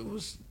believe it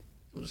was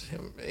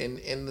him.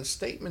 And the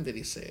statement that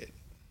he said,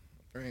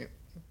 right,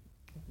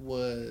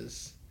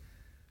 was,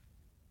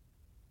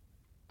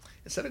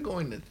 instead of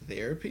going to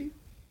therapy,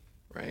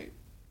 right,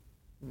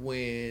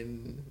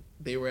 when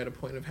they were at a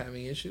point of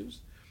having issues,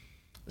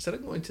 instead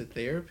of going to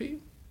therapy,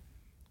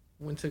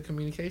 went to a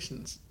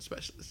communications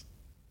specialist.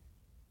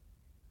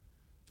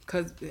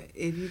 Because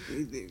if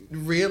you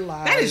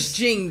realize, that is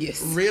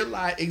genius.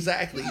 Realize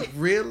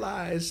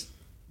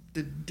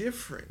the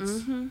difference.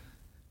 Mm-hmm.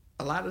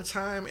 A lot of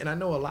time, and I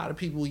know a lot of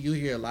people. You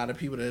hear a lot of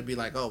people that be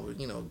like, "Oh,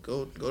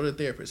 go to a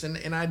therapist." And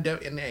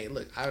hey,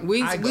 look,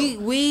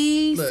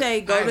 we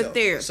say go to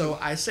therapy. So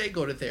I say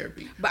go to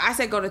therapy, but I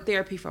say go to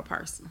therapy for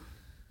personal.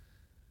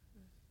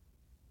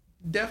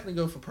 Definitely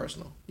go for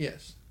personal.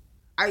 Yes.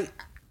 I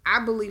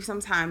believe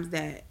sometimes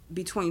that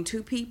between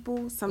two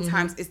people,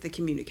 sometimes it's the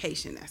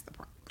communication that's the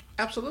problem.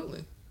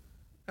 Absolutely.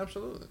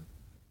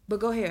 But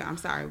go ahead. I'm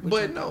sorry.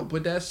 But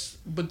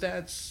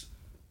that's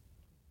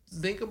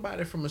think about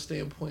it from a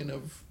standpoint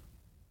of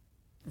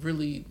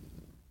really,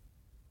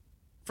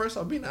 first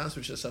off, being honest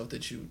with yourself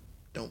that you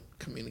don't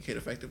communicate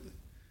effectively,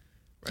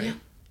 right? Yeah.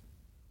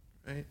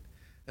 Right.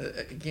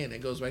 Again,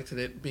 it goes back to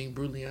that being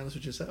brutally honest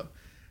with yourself.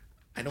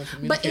 I don't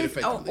communicate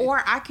effectively.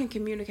 Or I can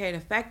communicate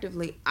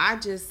effectively.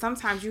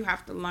 Sometimes you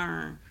have to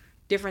learn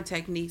different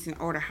techniques in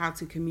order how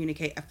to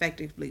communicate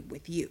effectively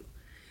with you.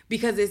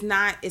 Because it's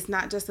not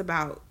just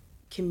about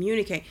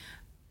communicate.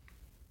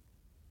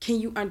 Can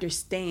you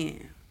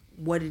understand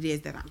what it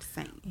is that I'm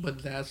saying?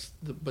 But that's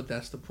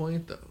the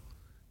point, though.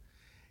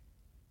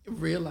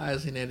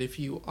 Realizing that if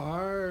you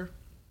are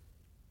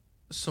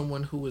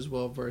someone who is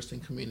well versed in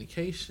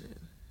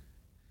communication,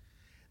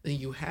 then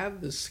you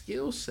have the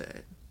skill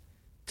set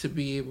to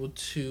be able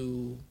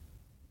to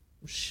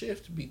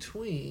shift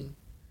between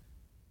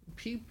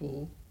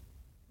people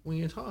when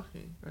you're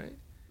talking, right?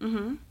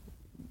 Mm-hmm.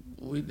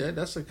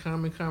 That's a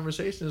common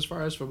conversation as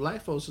far as for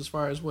black folks, as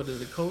far as what is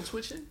the code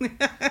switching?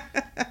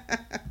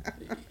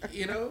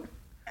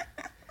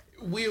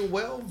 We're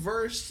well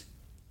versed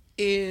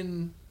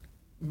in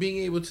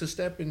being able to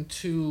step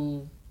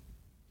into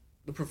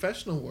the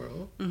professional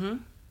world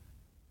and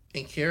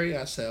carry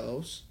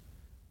ourselves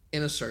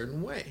in a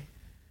certain way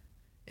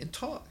and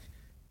talk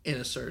in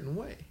a certain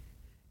way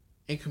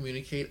and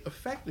communicate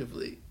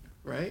effectively,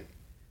 right?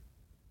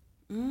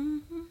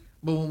 Mm-hmm.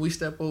 But when we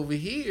step over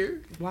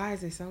here, why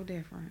is it so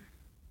different?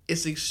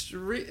 It's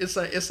extreme. It's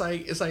like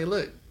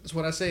look, it's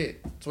what I said.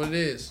 It's what it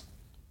is.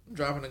 I'm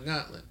dropping a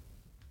gauntlet.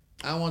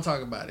 I don't want to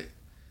talk about it.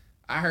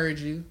 I heard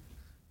you.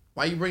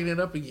 Why you bringing it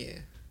up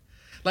again?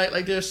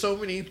 Like there's so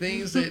many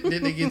things that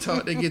they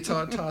get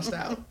tossed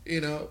out.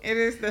 It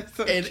is. That's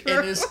so true.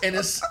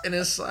 And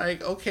it's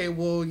like, okay,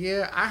 well,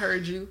 yeah, I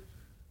heard you.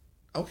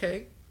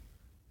 Okay,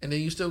 and then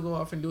you still go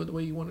off and do it the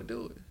way you want to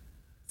do it.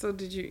 So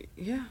did you?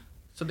 Yeah.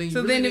 So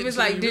then it was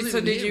like,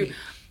 did you?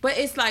 But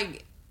it's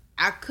like,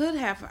 I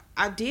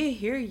did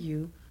hear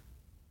you,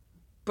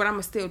 but I'm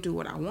gonna still do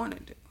what I want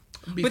to do.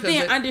 Because but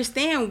then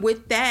understand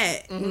with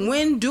that,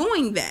 when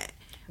doing that,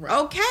 right.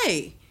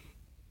 Okay,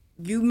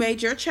 you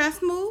made your chess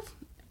move,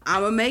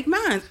 I'm gonna make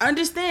mine.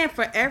 Understand,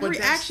 for every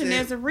action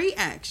there's a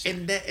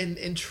reaction.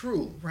 And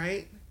true,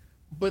 right?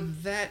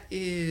 But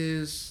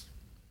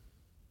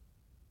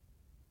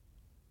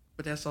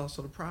that's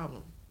also the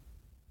problem.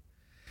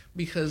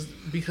 Because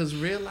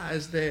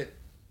realize that,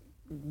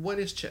 what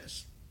is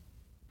chess?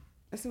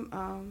 It's a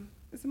mind.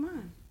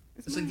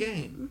 It's a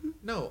game. Mm-hmm.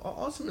 No,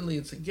 ultimately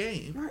it's a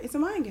game. Right, it's a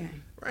mind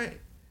game. Right.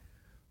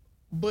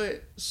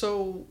 But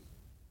so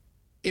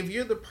if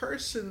you're the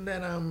person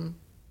that I'm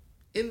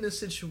in this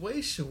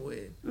situation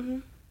with,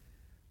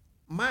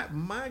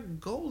 my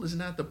goal is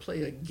not to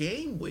play a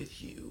game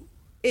with you.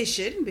 It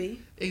shouldn't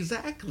be.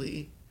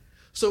 Exactly.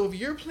 So if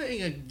you're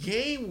playing a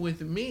game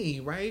with me,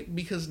 right?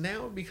 Because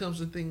now it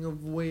becomes a thing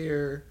of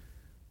where,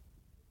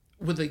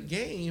 with a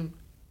game,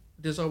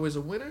 there's always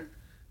a winner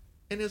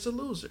and there's a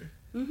loser.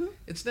 Mm-hmm.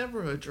 It's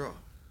never a draw.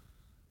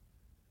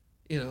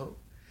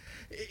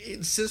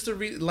 Since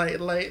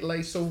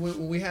so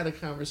when we had a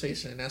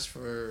conversation, and that's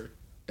for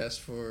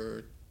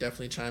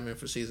definitely chime in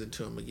for season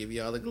 2. I'm gonna give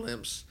y'all a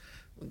glimpse.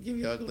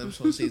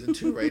 on season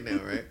 2 right now,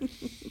 right?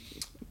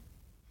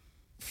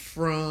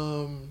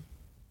 From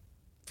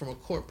a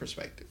court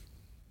perspective,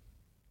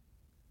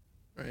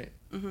 right?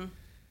 Mm-hmm.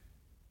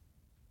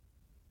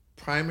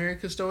 Primary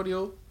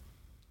custodial,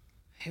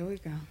 Here we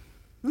go.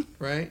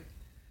 Right?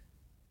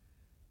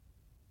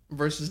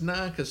 Versus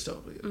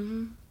non-custodial.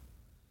 Mm-hmm.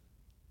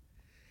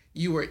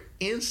 You are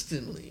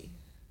instantly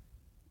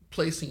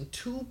placing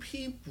two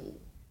people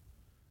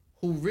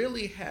who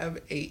really have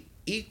a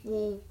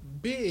equal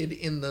bid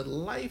in the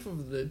life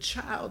of the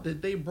child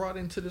that they brought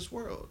into this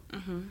world.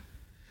 Mm-hmm.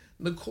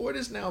 The court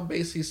is now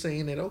basically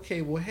saying that,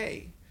 okay, well,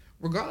 hey,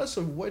 regardless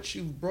of what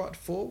you've brought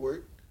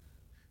forward,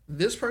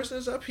 this person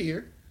is up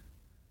here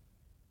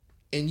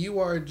and you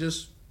are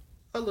just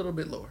a little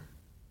bit lower.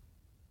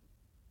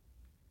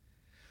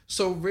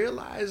 So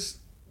realize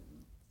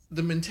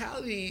the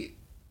mentality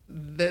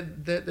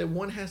that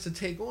one has to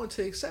take on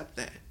to accept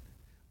that,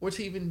 or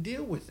to even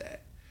deal with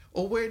that,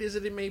 or where it is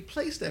that it may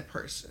place that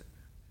person.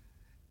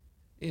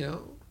 You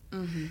know,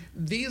 mm-hmm.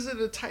 These are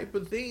the type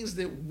of things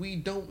that we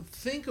don't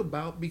think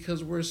about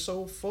because we're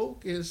so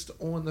focused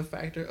on the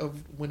factor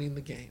of winning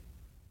the game.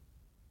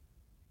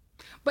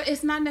 But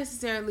it's not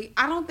necessarily,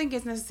 I don't think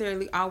it's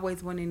necessarily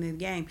always winning the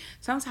game.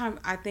 Sometimes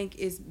I think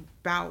it's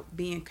about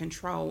being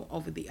control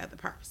over the other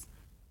person.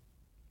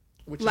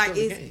 Which is like,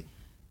 still a game.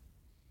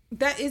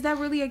 Is that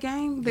really a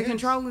game? The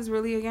control is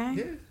really a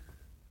game?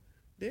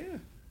 Yeah.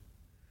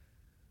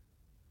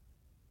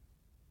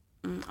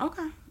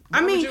 Okay.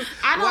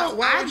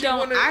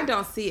 I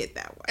don't see it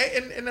that way.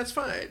 And that's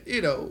fine,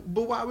 you know,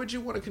 but why would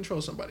you want to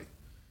control somebody?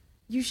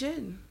 You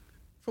shouldn't.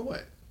 For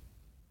what?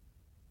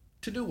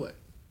 To do what?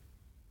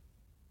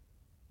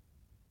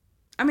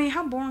 I mean,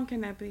 how boring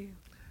can that be?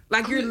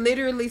 Like, you're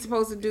literally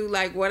supposed to do,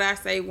 like, what I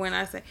say when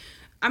I say.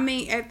 I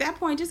mean, at that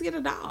point, just get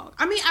a dog.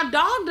 I mean, a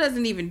dog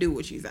doesn't even do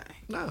what you say.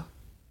 No.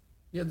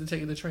 You have to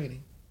take it to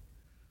training.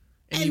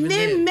 And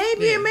then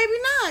maybe or maybe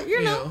not,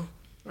 you know.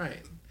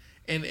 Right.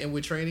 And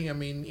with training, I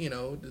mean, you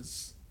know,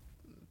 there's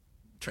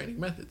training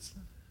methods.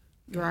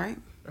 Right.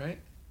 Right?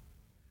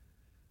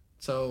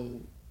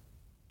 So,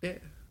 yeah.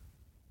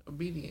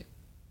 Obedient.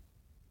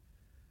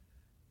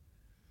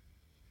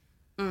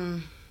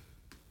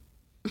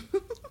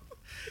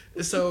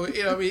 So,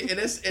 you know what I mean?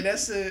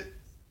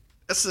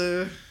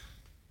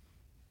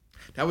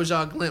 That was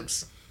y'all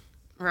glimpse.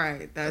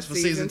 Right. That's for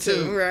season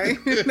 2. Right.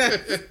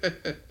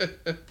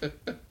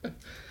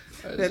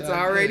 That's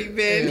already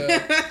been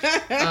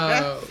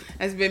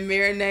has been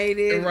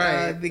marinated.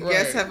 Right. The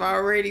guests have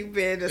already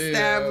been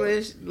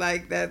established. Yeah.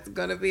 Like, that's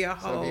gonna be a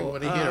whole. So if you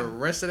want to hear the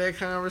rest of that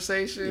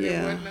conversation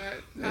and whatnot,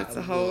 that's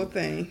a whole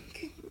thing.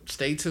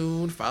 Stay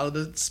tuned. Follow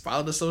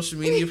the social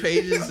media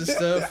pages and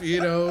stuff.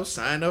 You know,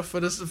 sign up for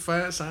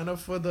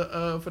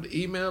the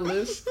email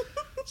list,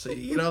 so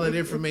you get all that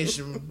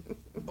information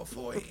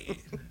beforehand,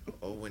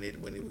 or when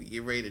we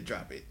get ready to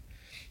drop it.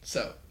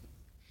 So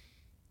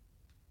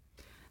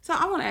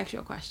I want to ask you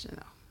a question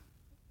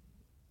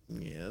though.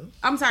 Yeah.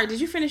 I'm sorry.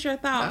 Did you finish your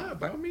thought? Nah,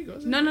 by me, go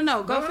ahead.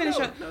 No. Go finish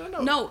your.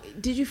 No.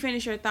 Did you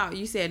finish your thought?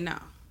 You said no.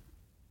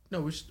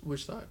 No.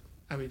 Which thought?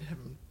 I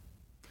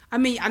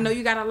mean, I know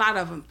you got a lot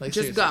of them. Like,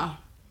 just seriously. Go.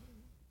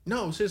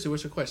 No, seriously,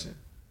 what's your question?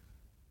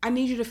 I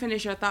need you to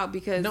finish your thought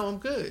because... No, I'm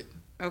good.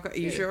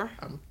 Okay, you sure?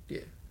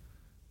 Yeah.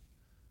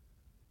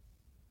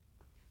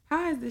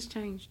 How has this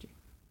changed you?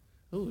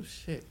 Oh,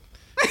 shit.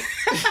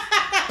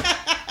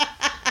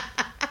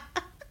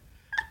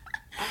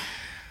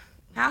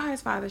 How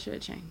has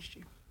fatherhood changed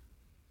you?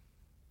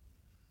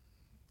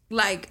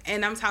 Like,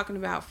 and I'm talking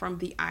about from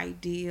the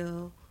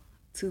ideal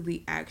to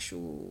the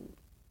actual...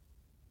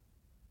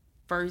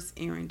 first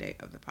airing date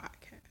of the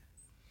podcast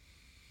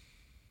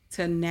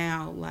to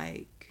now,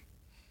 like,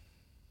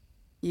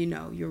 you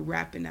know, you're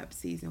wrapping up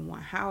season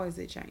 1. How has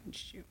it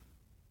changed you?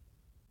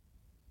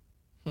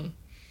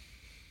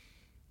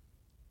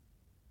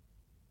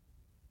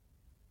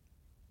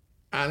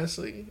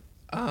 Honestly,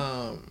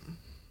 I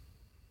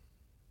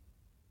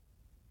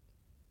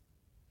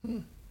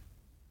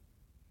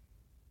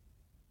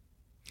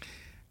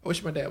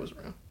wish my dad was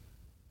around.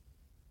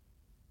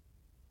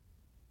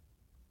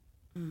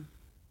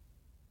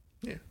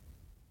 Yeah.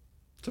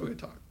 So we can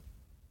talk.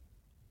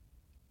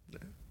 Yeah.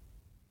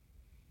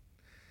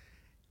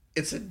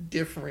 It's a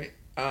different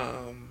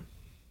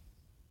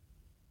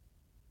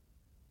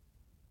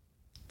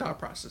thought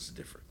process is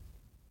different.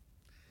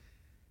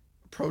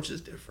 Approach is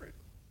different.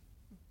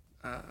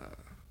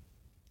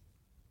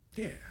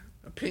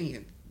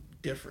 Opinion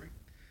different.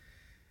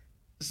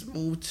 It's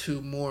moved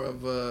to more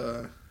of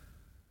a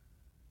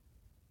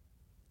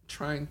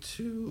trying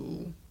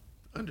to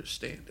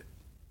understand it.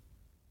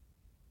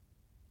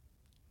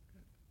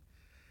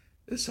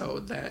 So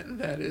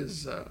that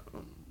is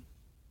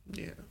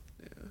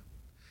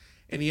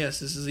and yes,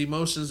 this is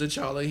emotions that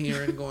y'all are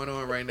hearing going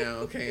on right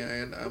now. Okay,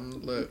 and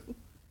I'm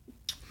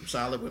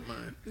solid with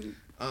mine.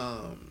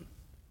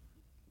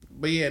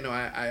 But yeah, no,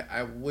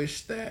 I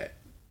wish that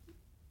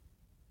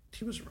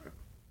he was around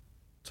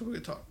so we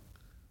could talk.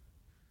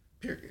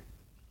 Period.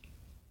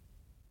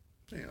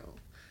 You know,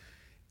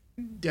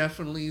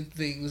 definitely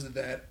things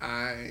that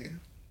I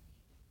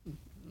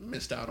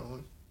missed out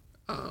on.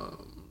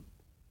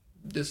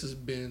 This has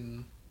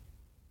been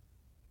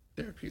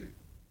therapeutic.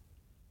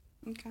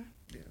 Okay.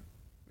 Yeah.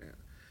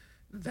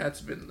 That's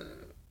been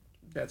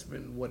that's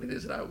been what it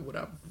is what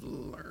I've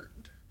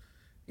learned.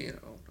 You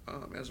know,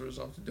 as a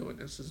result of doing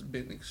this, has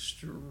been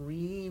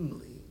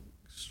extremely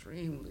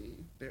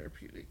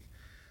therapeutic.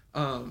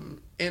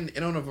 And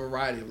on a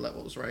variety of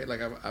levels, right?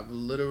 Like I've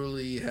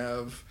literally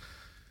have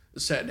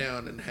sat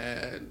down and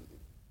had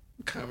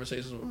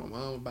conversations with my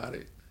mom about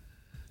it.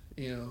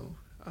 You know,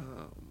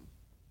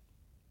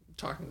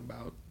 talking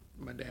about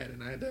my dad,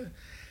 and I had to,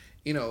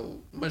 you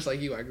know, much like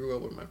you, I grew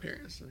up with my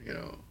parents. You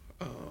know,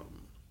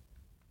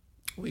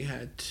 we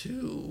had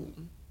to.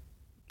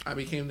 I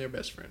became their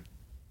best friend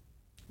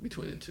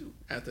between the two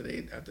after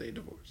they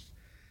divorced.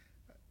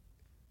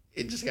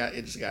 It just got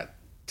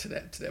to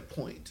that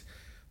point.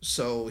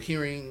 So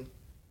hearing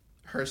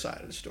her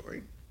side of the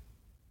story,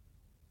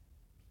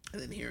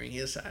 and then hearing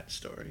his side of the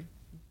story,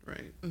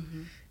 right,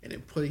 mm-hmm. and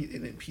then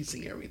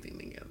piecing everything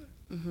together.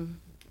 Mm-hmm.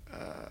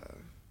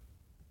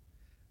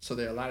 So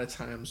there are a lot of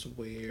times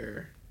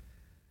where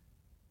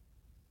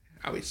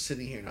I'll be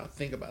sitting here and I'll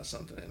think about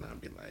something and I'll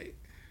be like,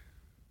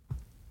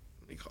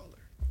 let me call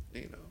her,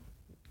 you know,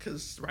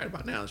 because right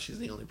about now she's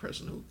the only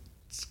person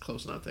who's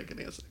close enough that can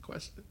answer the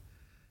question,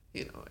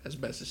 you know, as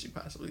best as she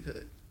possibly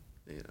could,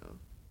 you know.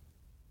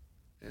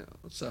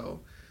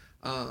 So,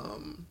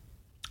 and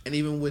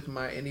even with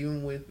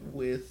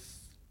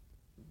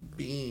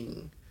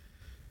being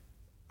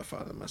a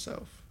father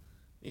myself,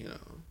 you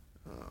know,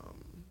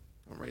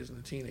 I'm raising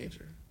a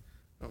teenager.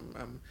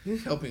 I'm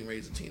helping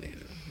raise a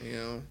teenager, you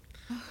know.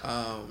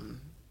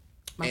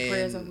 My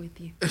prayers are with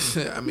you.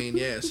 I mean,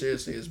 yeah,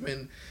 seriously, it's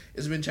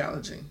been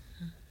challenging.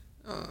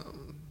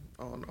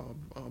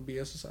 On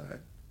BS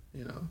aside,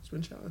 you know, it's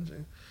been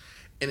challenging.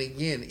 And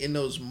again, in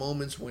those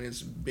moments when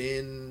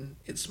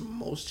it's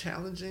most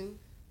challenging,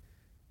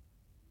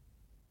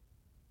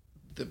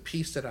 the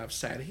piece that I've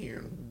sat here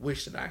and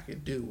wished that I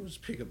could do was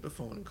pick up the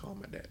phone and call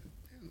my dad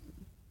and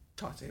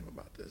talk to him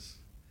about this,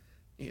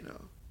 you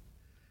know.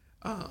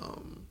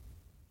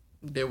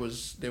 There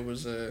was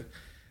a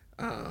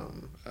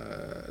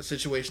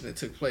situation that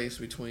took place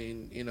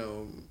between, you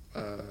know,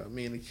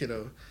 me and the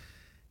kiddo,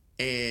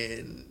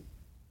 and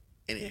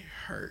it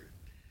hurt,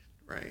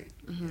 right?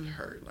 Mm-hmm. It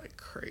hurt like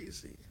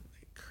crazy,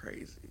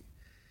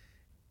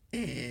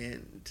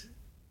 and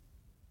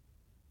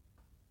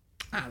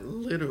I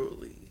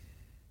literally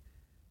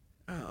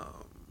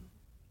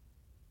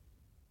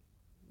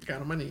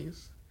got on my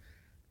knees.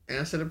 And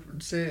I said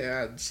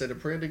a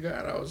prayer to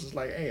God. I was just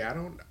like, hey, I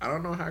don't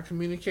know how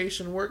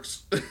communication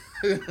works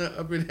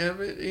up in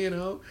heaven, you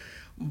know,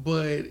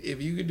 but if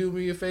you could do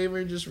me a favor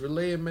and just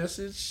relay a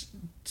message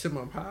to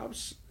my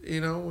pops, you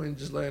know, and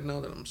just let him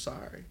know that I'm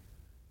sorry.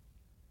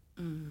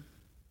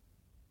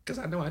 Because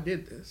I know I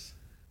did this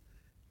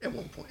at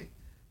one point.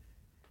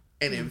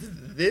 And if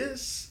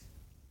this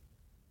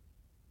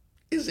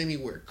is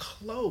anywhere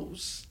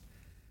close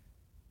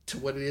to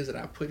what it is that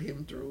I put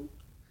him through,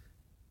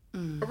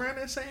 around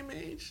that same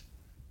age,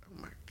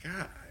 oh my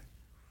God,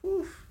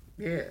 whew,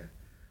 yeah,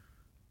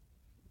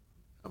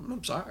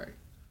 I'm sorry.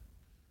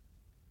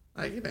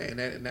 Like, you know,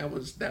 and that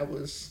was.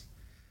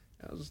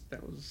 I'm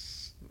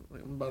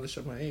about to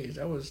show my age.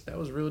 That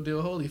was real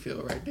deal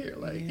Holyfield right there.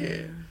 Like,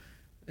 yeah,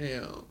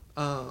 you know.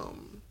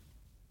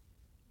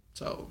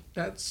 So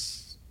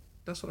that's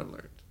what I've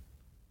learned.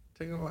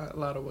 Taking a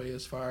lot away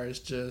as far as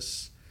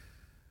just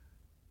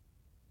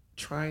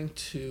trying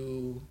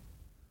to.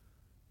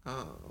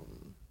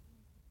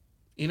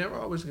 You're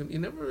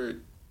never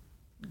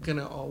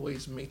gonna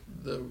always make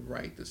the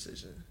right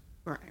decision.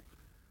 Right.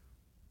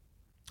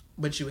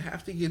 But you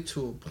have to get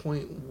to a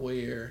point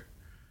where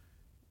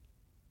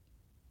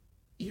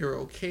you're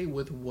okay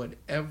with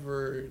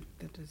whatever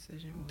the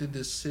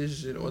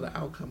decision or the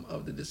outcome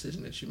of the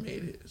decision that you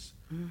made is.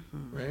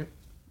 Mm-hmm. Right?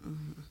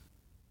 Mm-hmm.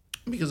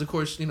 Because, of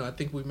course, you know, I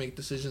think we make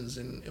decisions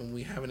and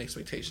we have an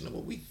expectation of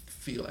what we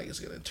feel like it's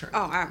going to turn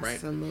out. Oh,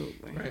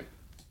 absolutely. Right?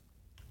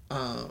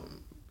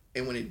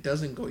 And when it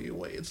doesn't go your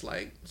way, it's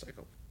like,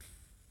 oh,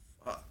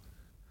 fuck.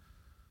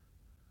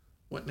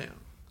 What now?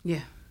 Yeah.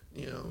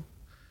 You know?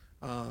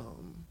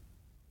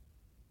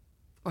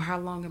 Or how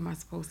long am I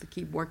supposed to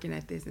keep working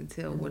at this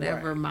until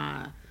whatever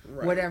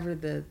whatever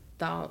the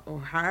thought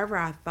or however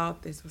I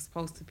thought this was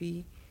supposed to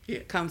be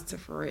comes to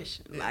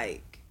fruition. Yeah.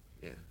 Like.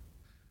 Yeah.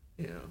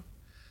 You know?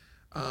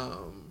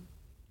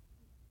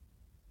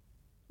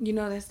 You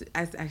know, that's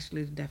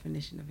actually the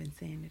definition of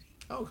insanity.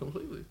 Oh,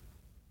 completely.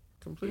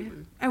 Yeah.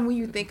 And when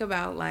you think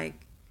about, like,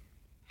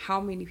 how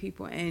many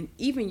people, and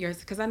even yours,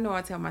 because I know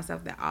I tell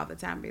myself that all the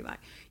time, be like,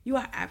 you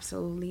are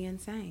absolutely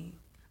insane.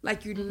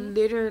 Like, you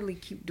literally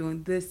keep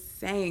doing the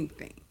same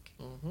thing.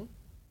 Mm-hmm.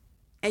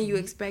 And you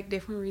expect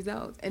different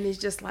results. And it's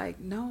just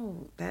like,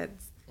 no,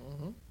 that's...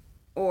 Mm-hmm.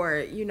 Or,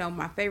 you know,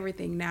 my favorite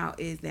thing now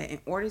is that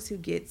in order to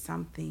get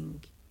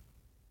something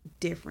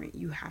different,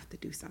 you have to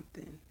do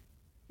something.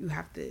 You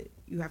have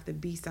to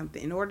be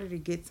something. In order to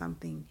get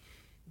something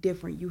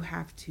different, you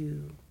have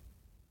to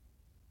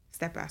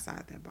step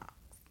outside that box.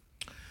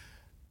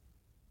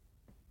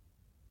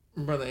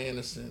 Brother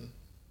Anderson,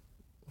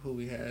 who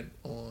we had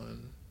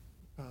on...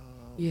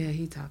 yeah,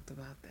 he talked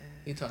about that.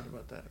 He talked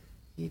about that.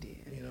 He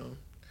did. You know?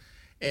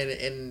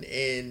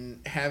 and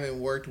having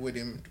worked with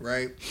him,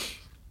 right?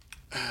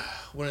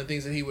 One of the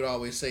things that he would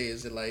always say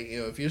is that, like,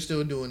 if you're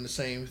still doing the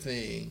same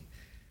thing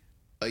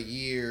a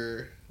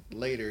year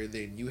later,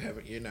 then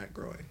you're not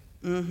growing.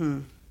 Mm-hmm.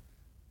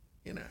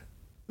 You're not.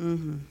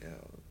 Mm-hmm.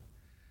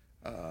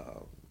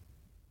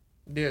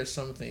 There are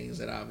some things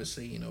that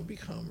obviously,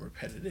 become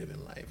repetitive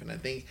in life. And I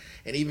think,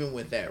 and even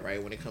with that,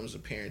 right, when it comes to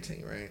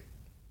parenting, right,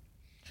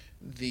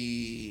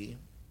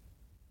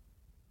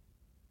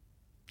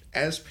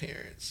 as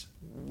parents,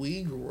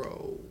 we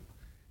grow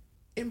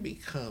and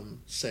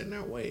become set in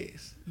our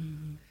ways.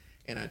 Mm-hmm.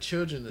 And our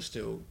children are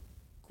still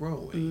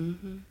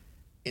growing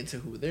into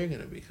who they're going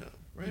to become,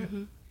 right?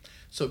 Mm-hmm.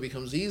 So it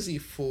becomes easy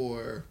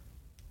for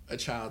a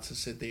child to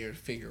sit there and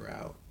figure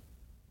out,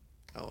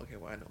 oh, okay,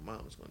 well, I know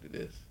mom's going to do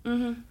this.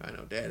 Mm-hmm. I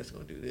know dad is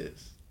going to do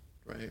this,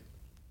 right?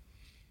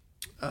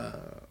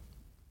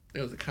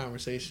 There was a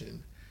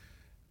conversation,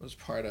 was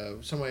part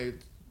of, somebody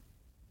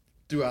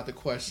threw out the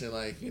question,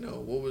 like,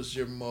 what was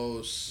your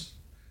most,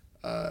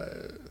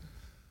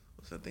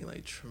 what's that thing,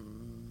 like,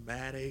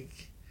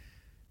 traumatic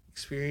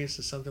experience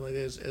or something like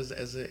this as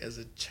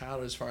a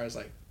child, as far as,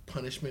 like,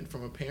 punishment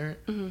from a parent?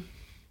 Mm-hmm.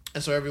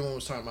 And so everyone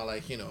was talking about,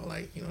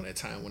 that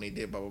time when they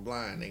did blah, blah,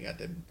 blah, and they got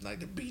the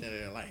beating of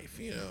their life,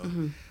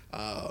 mm-hmm.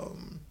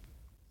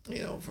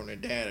 From their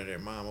dad or their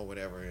mom or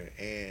whatever.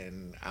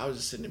 And I was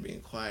just sitting there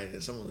being quiet,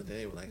 and someone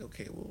they were like,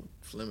 okay, well,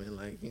 Fleming,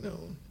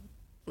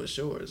 what's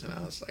yours? And I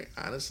was like,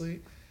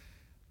 honestly,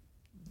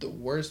 the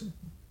worst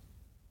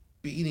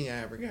beating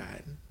I ever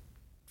got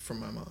from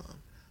my mom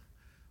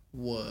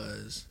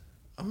was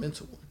a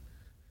mental one.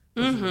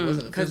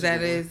 Because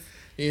that is...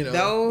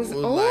 those,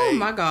 oh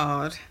my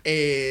God.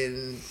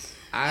 And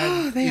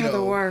they are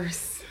the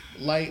worst.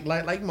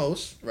 Like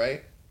most,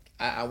 right?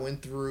 I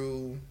went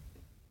through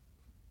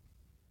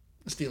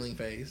a stealing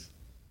phase,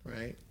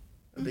 right?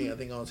 I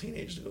think all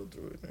teenagers go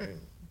through it, right?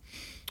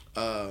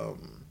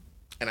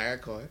 And I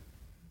got caught.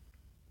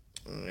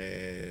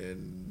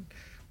 And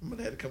my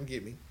mother had to come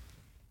get me.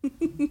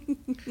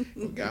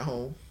 We got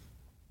home.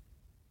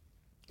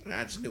 And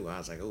I just knew, I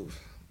was like, oh,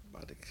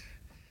 about to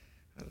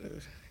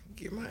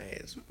get my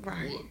ass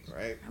whooped,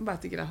 right? I'm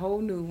about to get a whole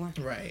new one.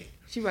 Right.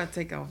 She about to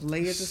take off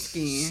layers of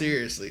skin.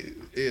 Seriously.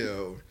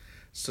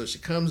 So she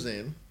comes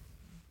in,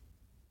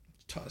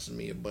 tosses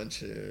me a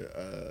bunch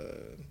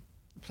of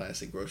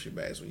plastic grocery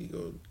bags when you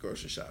go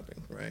grocery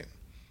shopping, right?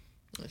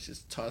 And she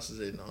just tosses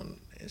it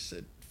on and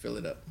said, fill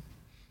it up.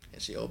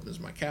 And she opens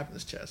my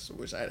captain's chest,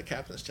 which I had a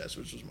captain's chest,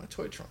 which was my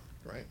toy trunk,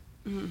 right?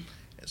 Mm-hmm.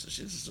 And so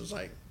she just was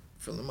like,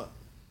 fill them up.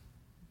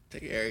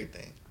 Take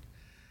everything.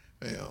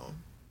 And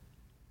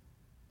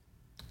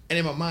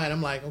in my mind,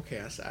 I'm like,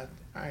 okay, I said,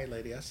 all right,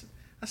 lady, I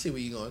see where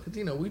you're going.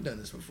 Because, we've done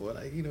this before.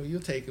 Like,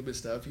 you'll take them and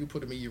stuff. You put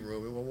them in your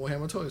room and we'll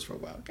have my toys for a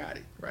while. Got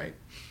it, right?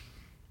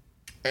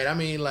 And I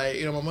mean, like,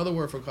 my mother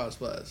worked for Cost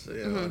Plus.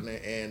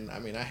 And I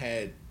mean, I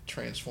had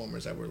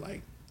Transformers that were,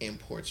 like,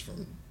 imports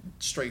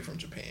straight from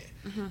Japan,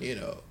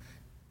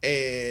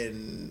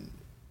 And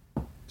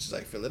she's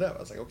like, fill it up. I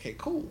was like, okay,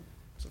 cool.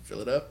 So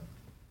fill it up.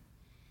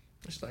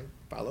 She's like,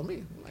 follow me.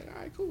 I'm like,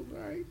 all right, cool,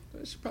 all right.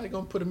 She's probably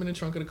going to put them in the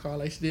trunk of the car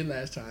like she did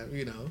last time,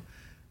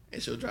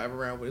 And she'll drive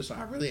around with it, so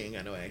I really ain't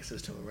got no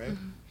access to them, right?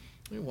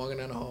 Mm-hmm. We're walking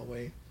down the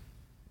hallway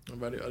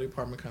about the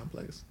apartment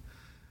complex.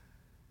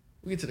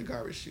 We get to the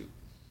garbage chute,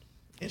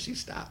 and she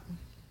stopped,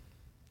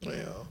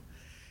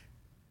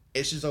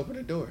 And she's opened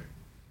the door.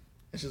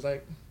 And she's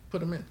like,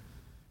 put them in.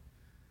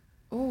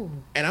 Ooh.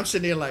 And I'm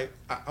sitting there like,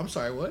 I'm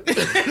sorry, what? You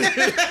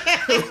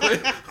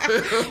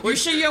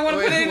sure you don't want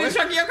to put it in the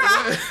trunk of your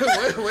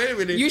car? Wait a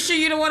minute. You sure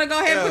you don't want to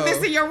go ahead and put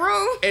this in your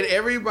room? And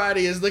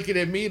everybody is looking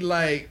at me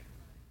like,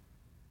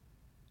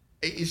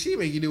 she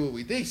make you do what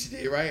we think she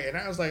did, right? And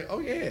I was like, oh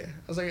yeah.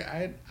 I was like,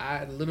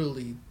 I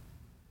literally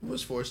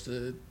was forced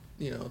to,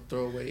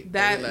 throw away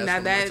that's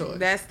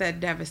that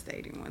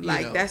devastating one.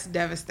 Like, that's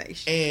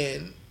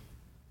devastation.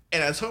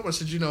 And I told her, I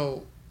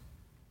said,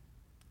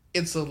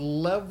 it's a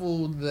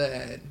level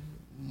that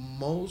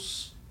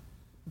most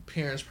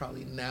parents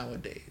probably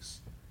nowadays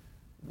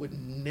would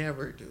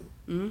never do.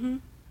 Mm-hmm.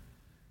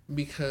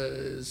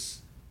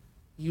 Because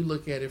you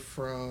look at it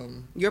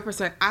from your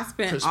perspective. I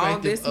spent all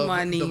this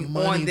money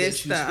on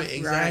this stuff.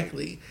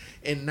 Exactly. Right?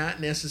 And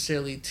not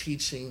necessarily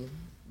teaching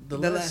the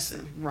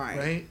lesson. Right.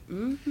 Right?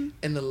 Mm-hmm.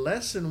 And the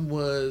lesson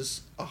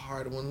was a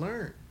hard one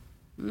learned.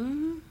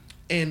 Mm-hmm.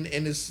 And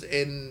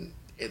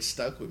it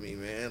stuck with me,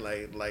 man.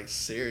 Like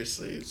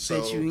seriously.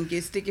 So bet you didn't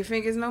get sticky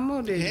fingers no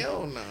more, did you?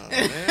 Hell no,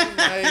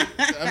 man.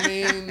 I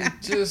mean,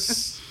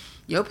 just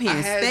your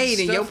pants stayed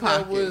in your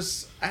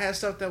pocket. I had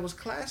stuff that was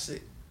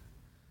classic.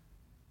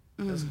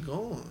 That's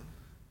gone,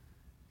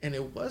 and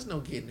it was no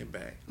getting it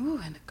back.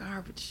 Ooh, and the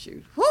garbage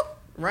chute. Whoop.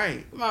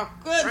 Right. My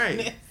goodness.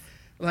 Right.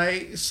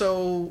 Like,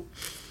 so,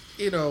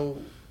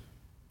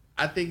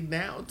 I think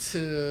now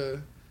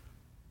to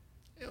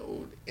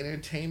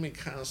entertainment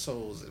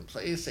consoles and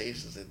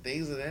PlayStations and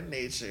things of that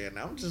nature, and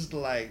I'm just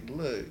like,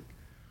 look.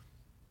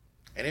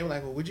 And they were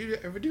like, well, would you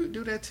ever do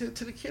that to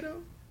the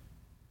kiddo?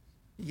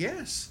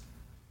 Yes.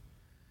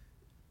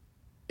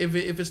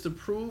 if it's to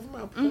prove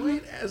my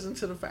point, as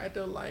into the fact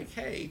of like,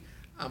 hey,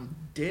 I'm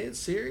dead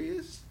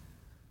serious.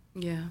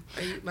 Yeah.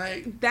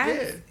 Like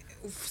that's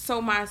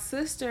so. My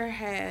sister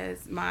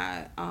has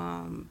my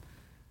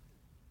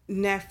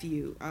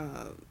nephew.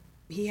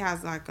 He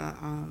has like a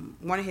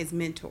one of his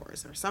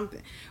mentors or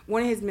something.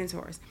 One of his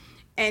mentors.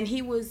 And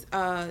he was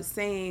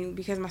saying,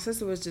 because my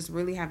sister was just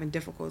really having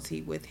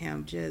difficulty with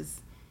him just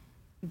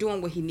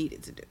doing what he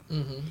needed to do.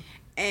 Mm-hmm.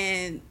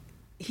 And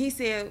he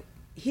said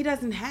he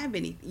doesn't have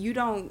any. You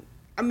don't.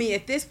 I mean,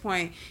 at this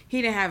point,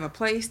 he didn't have a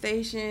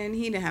PlayStation.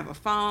 He didn't have a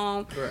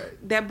phone.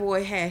 Right. That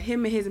boy had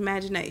him and his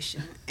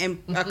imagination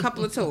and a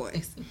couple of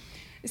toys.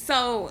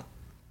 So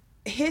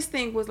his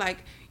thing was like,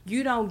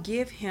 you don't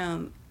give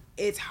him.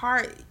 It's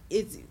hard.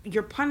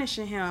 You're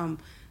punishing him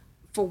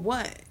for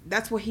what?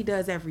 That's what he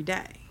does every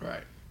day.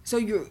 Right. So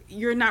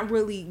you're not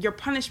really, your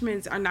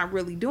punishments are not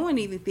really doing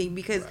anything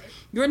because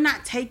you're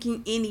not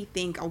taking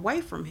anything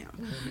away from him.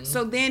 Mm-hmm.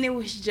 So then it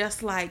was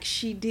just like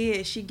she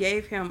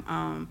gave him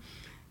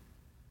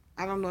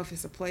I don't know if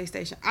it's a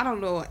PlayStation, I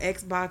don't know, an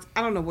Xbox,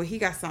 I don't know what, he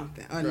got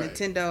something, a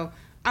Nintendo,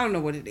 I don't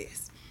know what it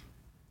is.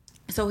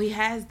 So he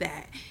has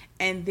that.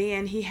 And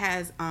then he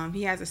has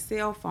a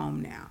cell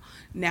phone now.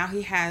 Now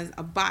he has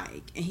a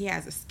bike and he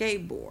has a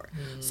skateboard.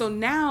 Mm. So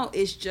now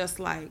it's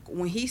just like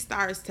when he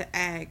starts to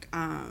act,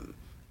 I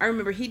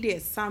remember he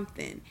did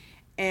something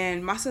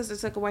and my sister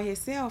took away his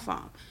cell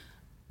phone.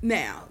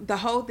 Now, the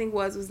whole thing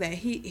was that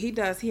he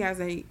has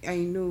a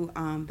new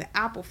the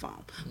Apple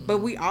phone. Mm-hmm. But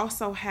we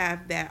also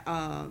have that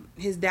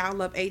his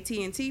dial-up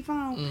AT&T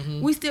phone.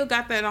 Mm-hmm. We still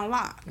got that on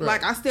lock. Right.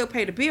 Like I still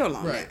pay the bill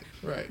on that.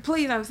 Right.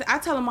 Please understand. I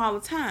tell him all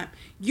the time,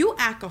 you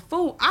act a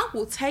fool, I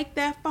will take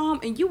that phone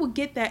and you will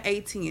get that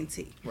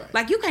AT&T. Right.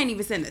 Like you can't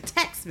even send a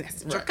text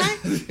message, okay?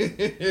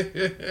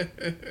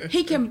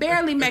 He can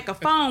barely make a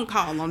phone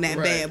call on that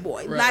bad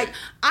boy. Right. Like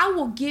I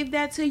will give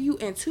that to you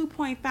in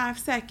 2.5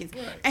 seconds.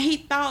 Right. And he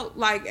thought,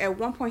 like at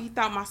one point he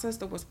thought my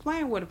sister was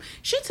playing with him.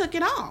 She took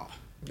it all.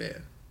 Yeah.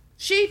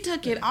 She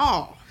took it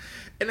all.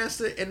 And that's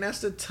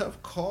the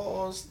tough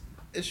calls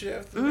that you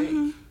have to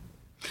make.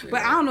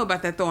 But I don't know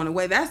about that throwing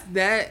away.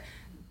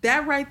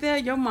 That right there,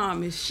 your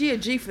mom she a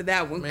G for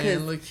that one.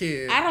 Man, look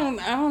here. I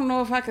don't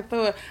know if I could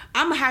throw it.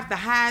 I'm gonna have to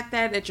hide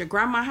that at your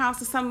grandma's house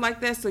or something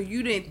like that, so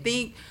you didn't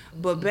think.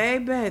 But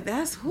baby,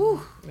 that's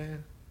whew.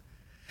 Man.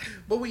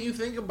 But when you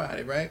think about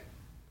it, right?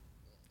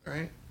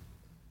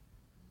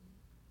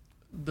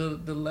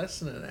 The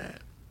lesson of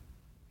that.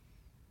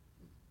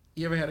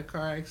 You ever had a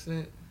car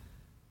accident?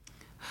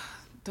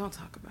 Don't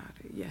talk about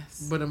it.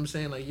 Yes. But I'm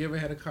saying, like, you ever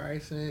had a car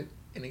accident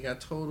and it got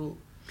totaled?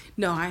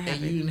 No, I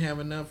haven't. And you didn't have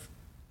enough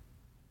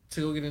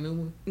to go get a new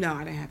one? No,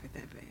 I didn't have it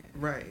that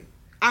bad. Right.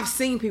 I've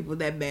seen people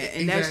that bad,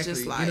 and that's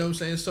just like, you know what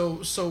I'm saying.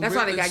 So that's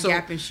why they got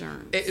gap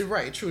insurance.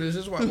 Right. True. This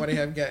is why they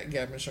have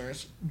gap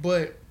insurance.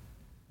 But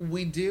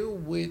we deal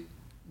with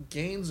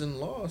gains and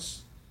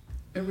loss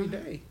every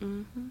day.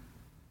 Mm-hmm.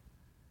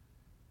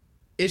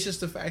 It's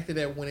just the fact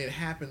that when it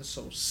happens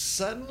so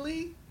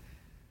suddenly,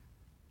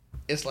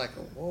 it's like,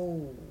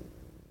 whoa,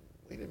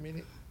 wait a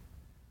minute.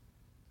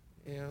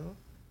 You know,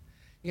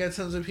 you got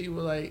tons of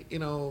people like, you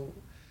know,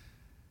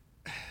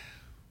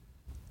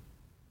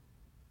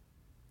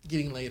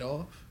 getting laid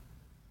off,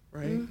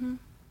 right? Mm-hmm.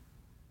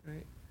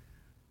 Right.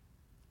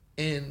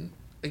 And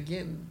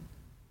again,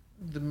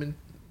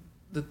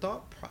 the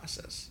thought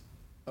process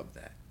of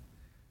that,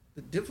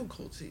 the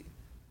difficulty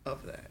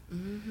of that,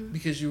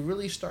 because you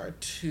really start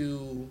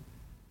to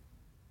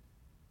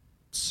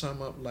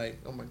sum up like,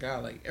 oh my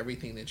God, like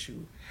everything that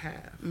you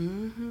have,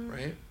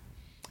 right?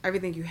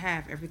 Everything you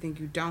have, everything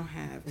you don't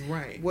have,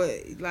 right? What,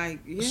 like,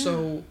 yeah.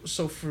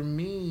 So for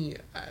me,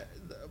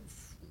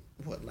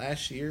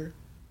 last year,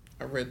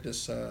 I read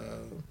this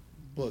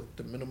book,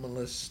 The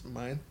Minimalist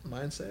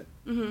Mindset.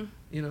 Mm-hmm.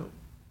 You know,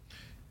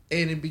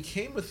 and it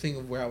became a thing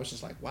of where I was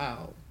just like,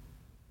 wow,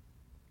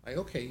 like,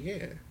 okay,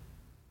 yeah,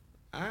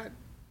 I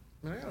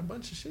got a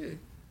bunch of shit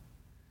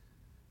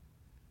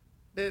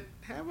that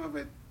half of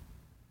it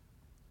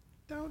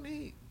don't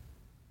need.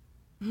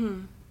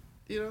 Mm-hmm.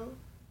 You know?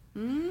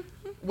 Mm-hmm.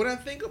 When I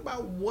think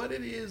about what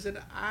it is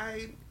that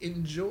I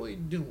enjoy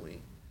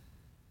doing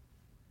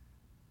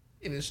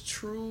in its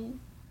true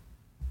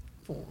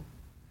form,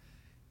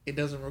 it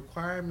doesn't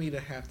require me to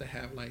have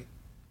like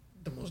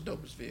the most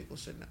dopest vehicle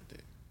sitting out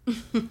there.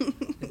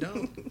 It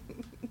don't.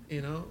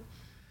 You know?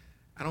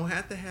 I don't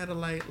have to have a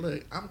like,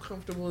 look, I'm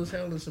comfortable as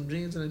hell in some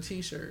jeans and a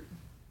t-shirt.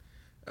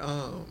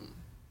 And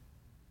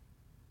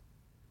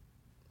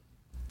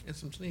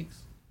some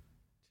sneaks.